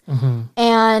months. Mm-hmm.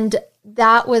 And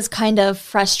that was kind of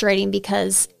frustrating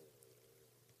because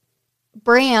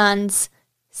brands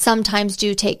sometimes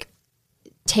do take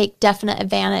definite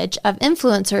advantage of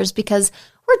influencers because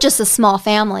we're just a small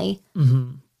family.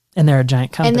 Mm-hmm. And they're a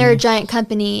giant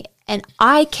company. And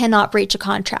I cannot breach a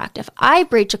contract. If I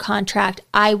breach a contract,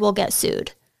 I will get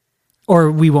sued.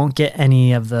 Or we won't get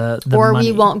any of the or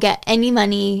money. We won't get any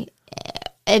money.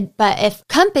 But if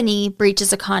company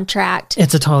breaches a contract,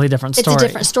 it's a totally different story. It's a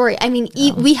different story. I mean,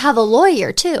 we have a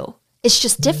lawyer too. It's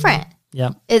just different.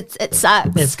 Yep. It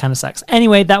sucks. It kind of sucks.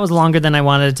 Anyway, that was longer than I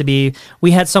wanted it to be.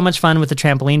 We had so much fun with the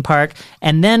trampoline park,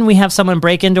 and then we have someone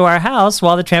break into our house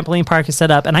while the trampoline park is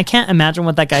set up, and I can't imagine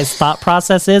what that guy's thought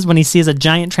process is when he sees a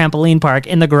giant trampoline park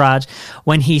in the garage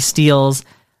when he steals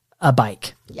a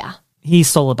bike. Yeah. He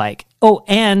stole a bike. Oh,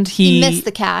 and he missed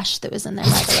the cash that was in there,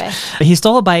 by the way. He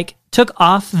stole a bike, took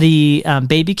off the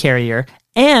baby carrier,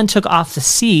 and took off the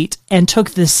seat, and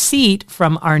took the seat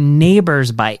from our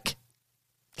neighbor's bike.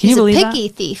 He's a picky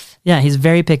thief. Yeah, he's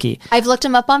very picky. I've looked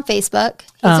him up on Facebook.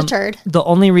 He's a turd. The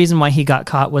only reason why he got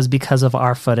caught was because of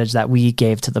our footage that we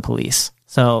gave to the police.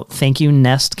 So thank you,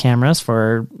 Nest Cameras,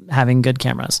 for having good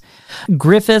cameras.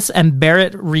 Griffiths and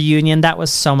Barrett reunion. That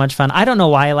was so much fun. I don't know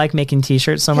why I like making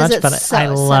t-shirts so much, but I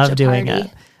love doing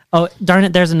it. Oh, darn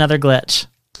it. There's another glitch.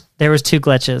 There was 2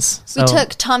 glitches. So. We took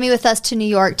Tommy with us to New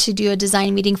York to do a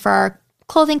design meeting for our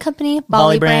clothing company,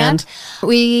 Bolly Brand.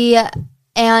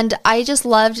 And I just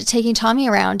loved taking Tommy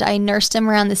around. I nursed him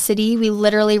around the city. We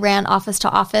literally ran office to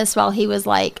office while he was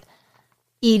like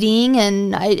eating,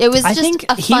 and it was just a fun moment.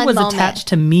 I think he was attached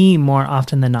to me more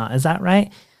often than not. Is that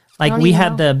right? Like we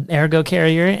had the Ergo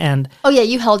carrier, and oh yeah,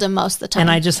 you held him most of the time.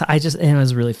 And I just, and it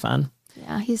was really fun.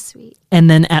 Yeah, he's sweet. And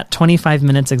then at 25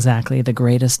 minutes exactly, the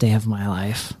greatest day of my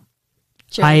life.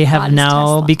 I have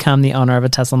now become the owner of a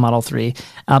Tesla Model 3.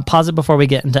 Pause it before we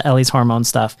get into Ellie's hormone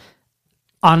stuff.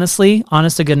 Honestly,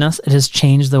 honest to goodness, it has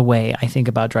changed the way I think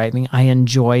about driving. I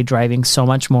enjoy driving so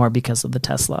much more because of the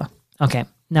Tesla. Okay,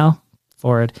 now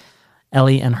forward.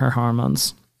 Ellie and her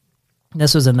hormones.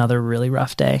 This was another really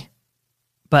rough day.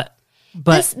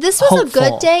 But this was a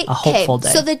good day. A hopeful day.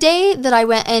 So the day that I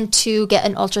went in to get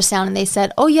an ultrasound and they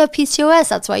said, oh, you have PCOS.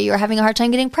 That's why you were having a hard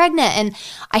time getting pregnant. And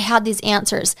I had these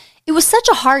answers. It was such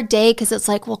a hard day because it's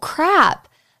like, well, crap.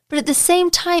 But at the same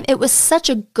time, it was such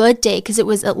a good day because it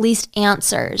was at least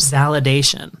answers.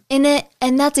 Validation.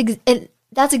 And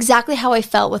that's exactly how I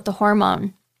felt with the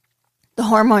hormone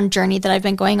journey that I've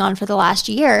been going on for the last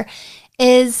year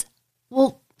is,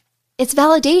 well, it's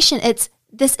validation.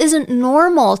 This isn't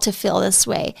normal to feel this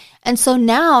way. And so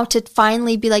now to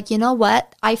finally be like, you know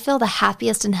what? I feel the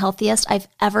happiest and healthiest I've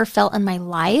ever felt in my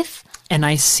life. And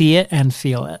I see it and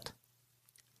feel it.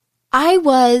 I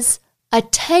was a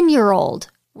 10-year-old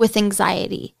with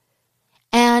anxiety.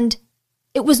 And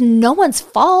it was no one's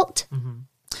fault. Mm-hmm.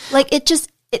 Like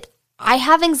I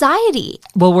have anxiety.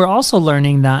 Well, we're also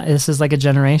learning that this is like a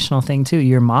generational thing too.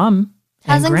 Your mom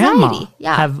Has and grandma anxiety,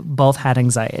 yeah. have both had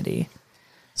anxiety.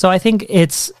 So I think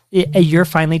you're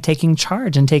finally taking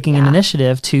charge and taking an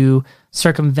initiative to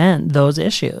circumvent those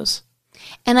issues.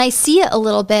 And I see it a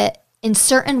little bit in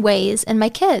certain ways in my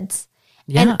kids.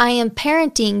 Yeah. And I am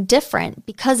parenting different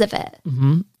because of it.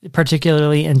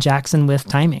 Particularly in Jackson with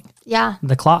timing, Yeah.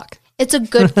 the clock. It's a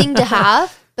good thing to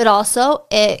have, but also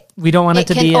We don't want it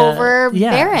to can be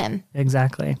overbear him.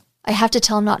 Exactly. I have to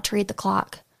tell him not to read the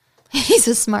clock. He's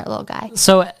a smart little guy.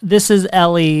 So this is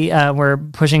Ellie. We're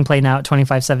pushing play now at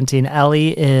 2517.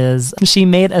 Ellie she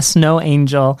made a snow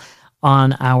angel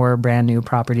on our brand new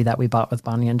property that we bought with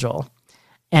Bonnie and Joel.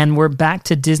 And we're back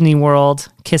to Disney World,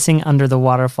 kissing under the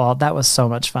waterfall. That was so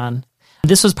much fun.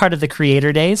 This was part of the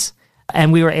Creator Days,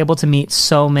 and we were able to meet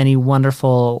so many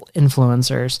wonderful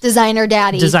influencers. Designer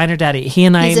Daddy. He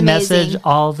and I He's message amazing.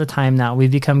 all the time now. We've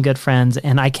become good friends,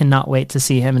 and I cannot wait to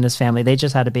see him and his family. They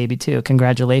just had a baby too.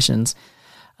 Congratulations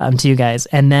to you guys.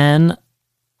 And then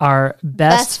our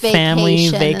best family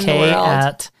vacation in the vacay world.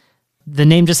 at, the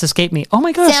name just escaped me. Oh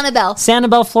my gosh.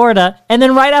 Sanibel, Florida. And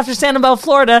then right after Sanibel,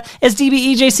 Florida is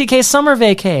DBEJCK Summer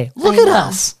Vacay. Look I at know.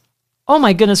 us. Oh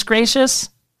my goodness gracious.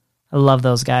 I love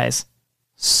those guys.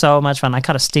 So much fun. I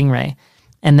caught a stingray.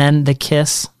 And then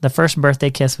the first birthday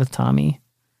kiss with Tommy.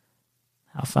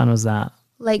 How fun was that?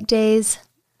 Lake Days.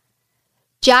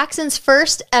 Jackson's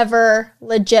first ever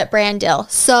legit brand deal.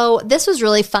 So this was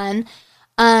really fun.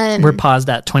 We're paused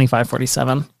at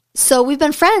 2547. So we've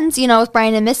been friends, with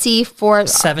Brian and Missy for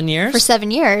 7 years? For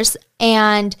 7 years.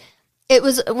 And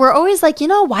we're always like,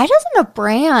 why doesn't a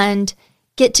brand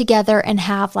get together and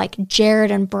have like Jared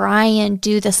and Brian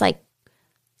do this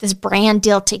brand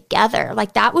deal together?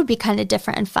 Like that would be kind of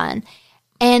different and fun.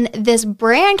 And this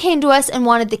brand came to us and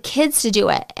wanted the kids to do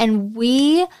it. And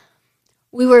we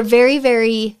were very,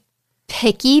 very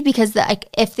picky because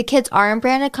if the kids are in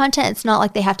branded content, it's not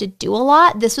like they have to do a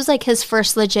lot. This was like his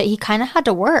first legit. He kind of had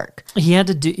to work. He had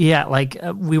to do,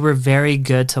 we were very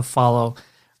good to follow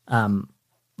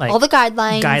All the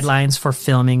guidelines for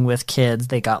filming with kids.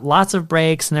 They got lots of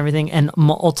breaks and everything, and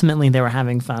ultimately they were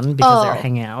having fun because they were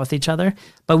hanging out with each other.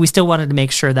 But we still wanted to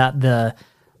make sure that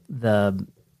the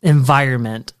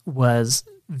environment was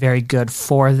very good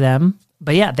for them.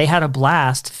 But yeah, they had a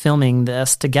blast filming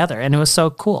this together, and it was so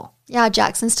cool. Yeah,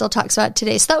 Jackson still talks about it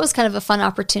today. So that was kind of a fun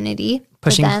opportunity.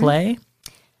 Pushing play.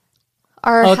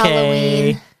 Our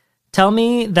Halloween. Tell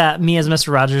me that Me as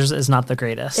Mr. Rogers is not the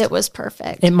greatest. It was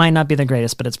perfect. It might not be the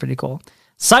greatest, but it's pretty cool.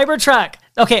 Cybertruck.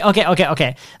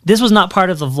 Okay. This was not part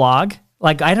of the vlog.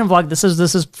 Like I didn't vlog. This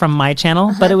is from my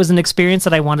channel, but it was an experience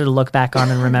that I wanted to look back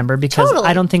on and remember because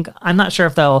Totally. I'm not sure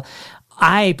if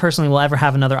I personally will ever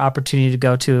have another opportunity to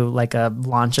go to like a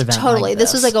launch event. Totally. Like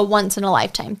this was like a once in a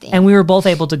lifetime thing. and we were both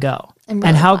able to go. And And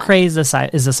really how fun. crazy is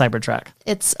the Cybertruck?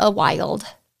 It's a wild.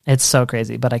 It's so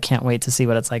crazy, but I can't wait to see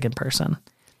what it's like in person.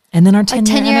 And then our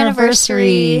 10-year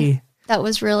anniversary. That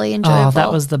was really enjoyable. Oh,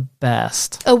 that was the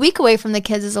best. A week away from the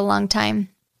kids is a long time.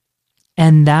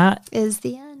 And that Is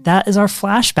the end. that is our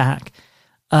flashback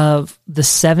of the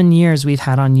 7 years we've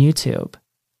had on YouTube.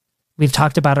 We've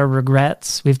talked about our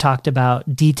regrets. We've talked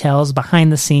about details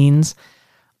behind the scenes.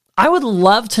 I would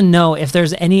love to know if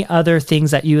there's any other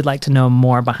things that you would like to know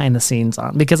more behind the scenes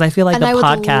on, because I feel like And I would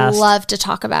podcast love to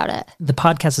talk about it. the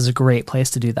podcast is a great place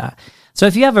to do that. So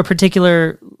if you have a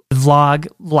particular vlog,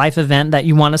 life event that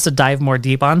you want us to dive more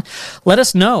deep on, let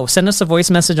us know. Send us a voice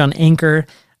message on Anchor,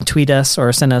 tweet us,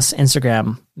 or send us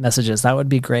Instagram messages. That would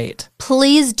be great.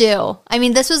 Please do. I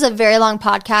mean, this was a very long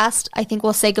podcast. I think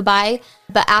we'll say goodbye.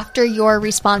 But after your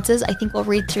responses, I think we'll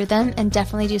read through them and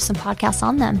definitely do some podcasts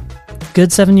on them.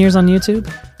 Good 7 years on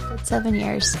YouTube. Good 7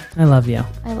 years. I love you.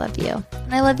 I love you.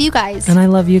 And I love you guys. And I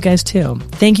love you guys too.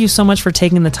 Thank you so much for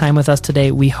taking the time with us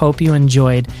today. We hope you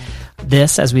enjoyed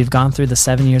this as we've gone through the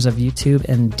 7 years of YouTube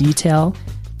in detail.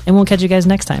 And we'll catch you guys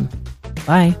next time.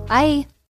 Bye. Bye.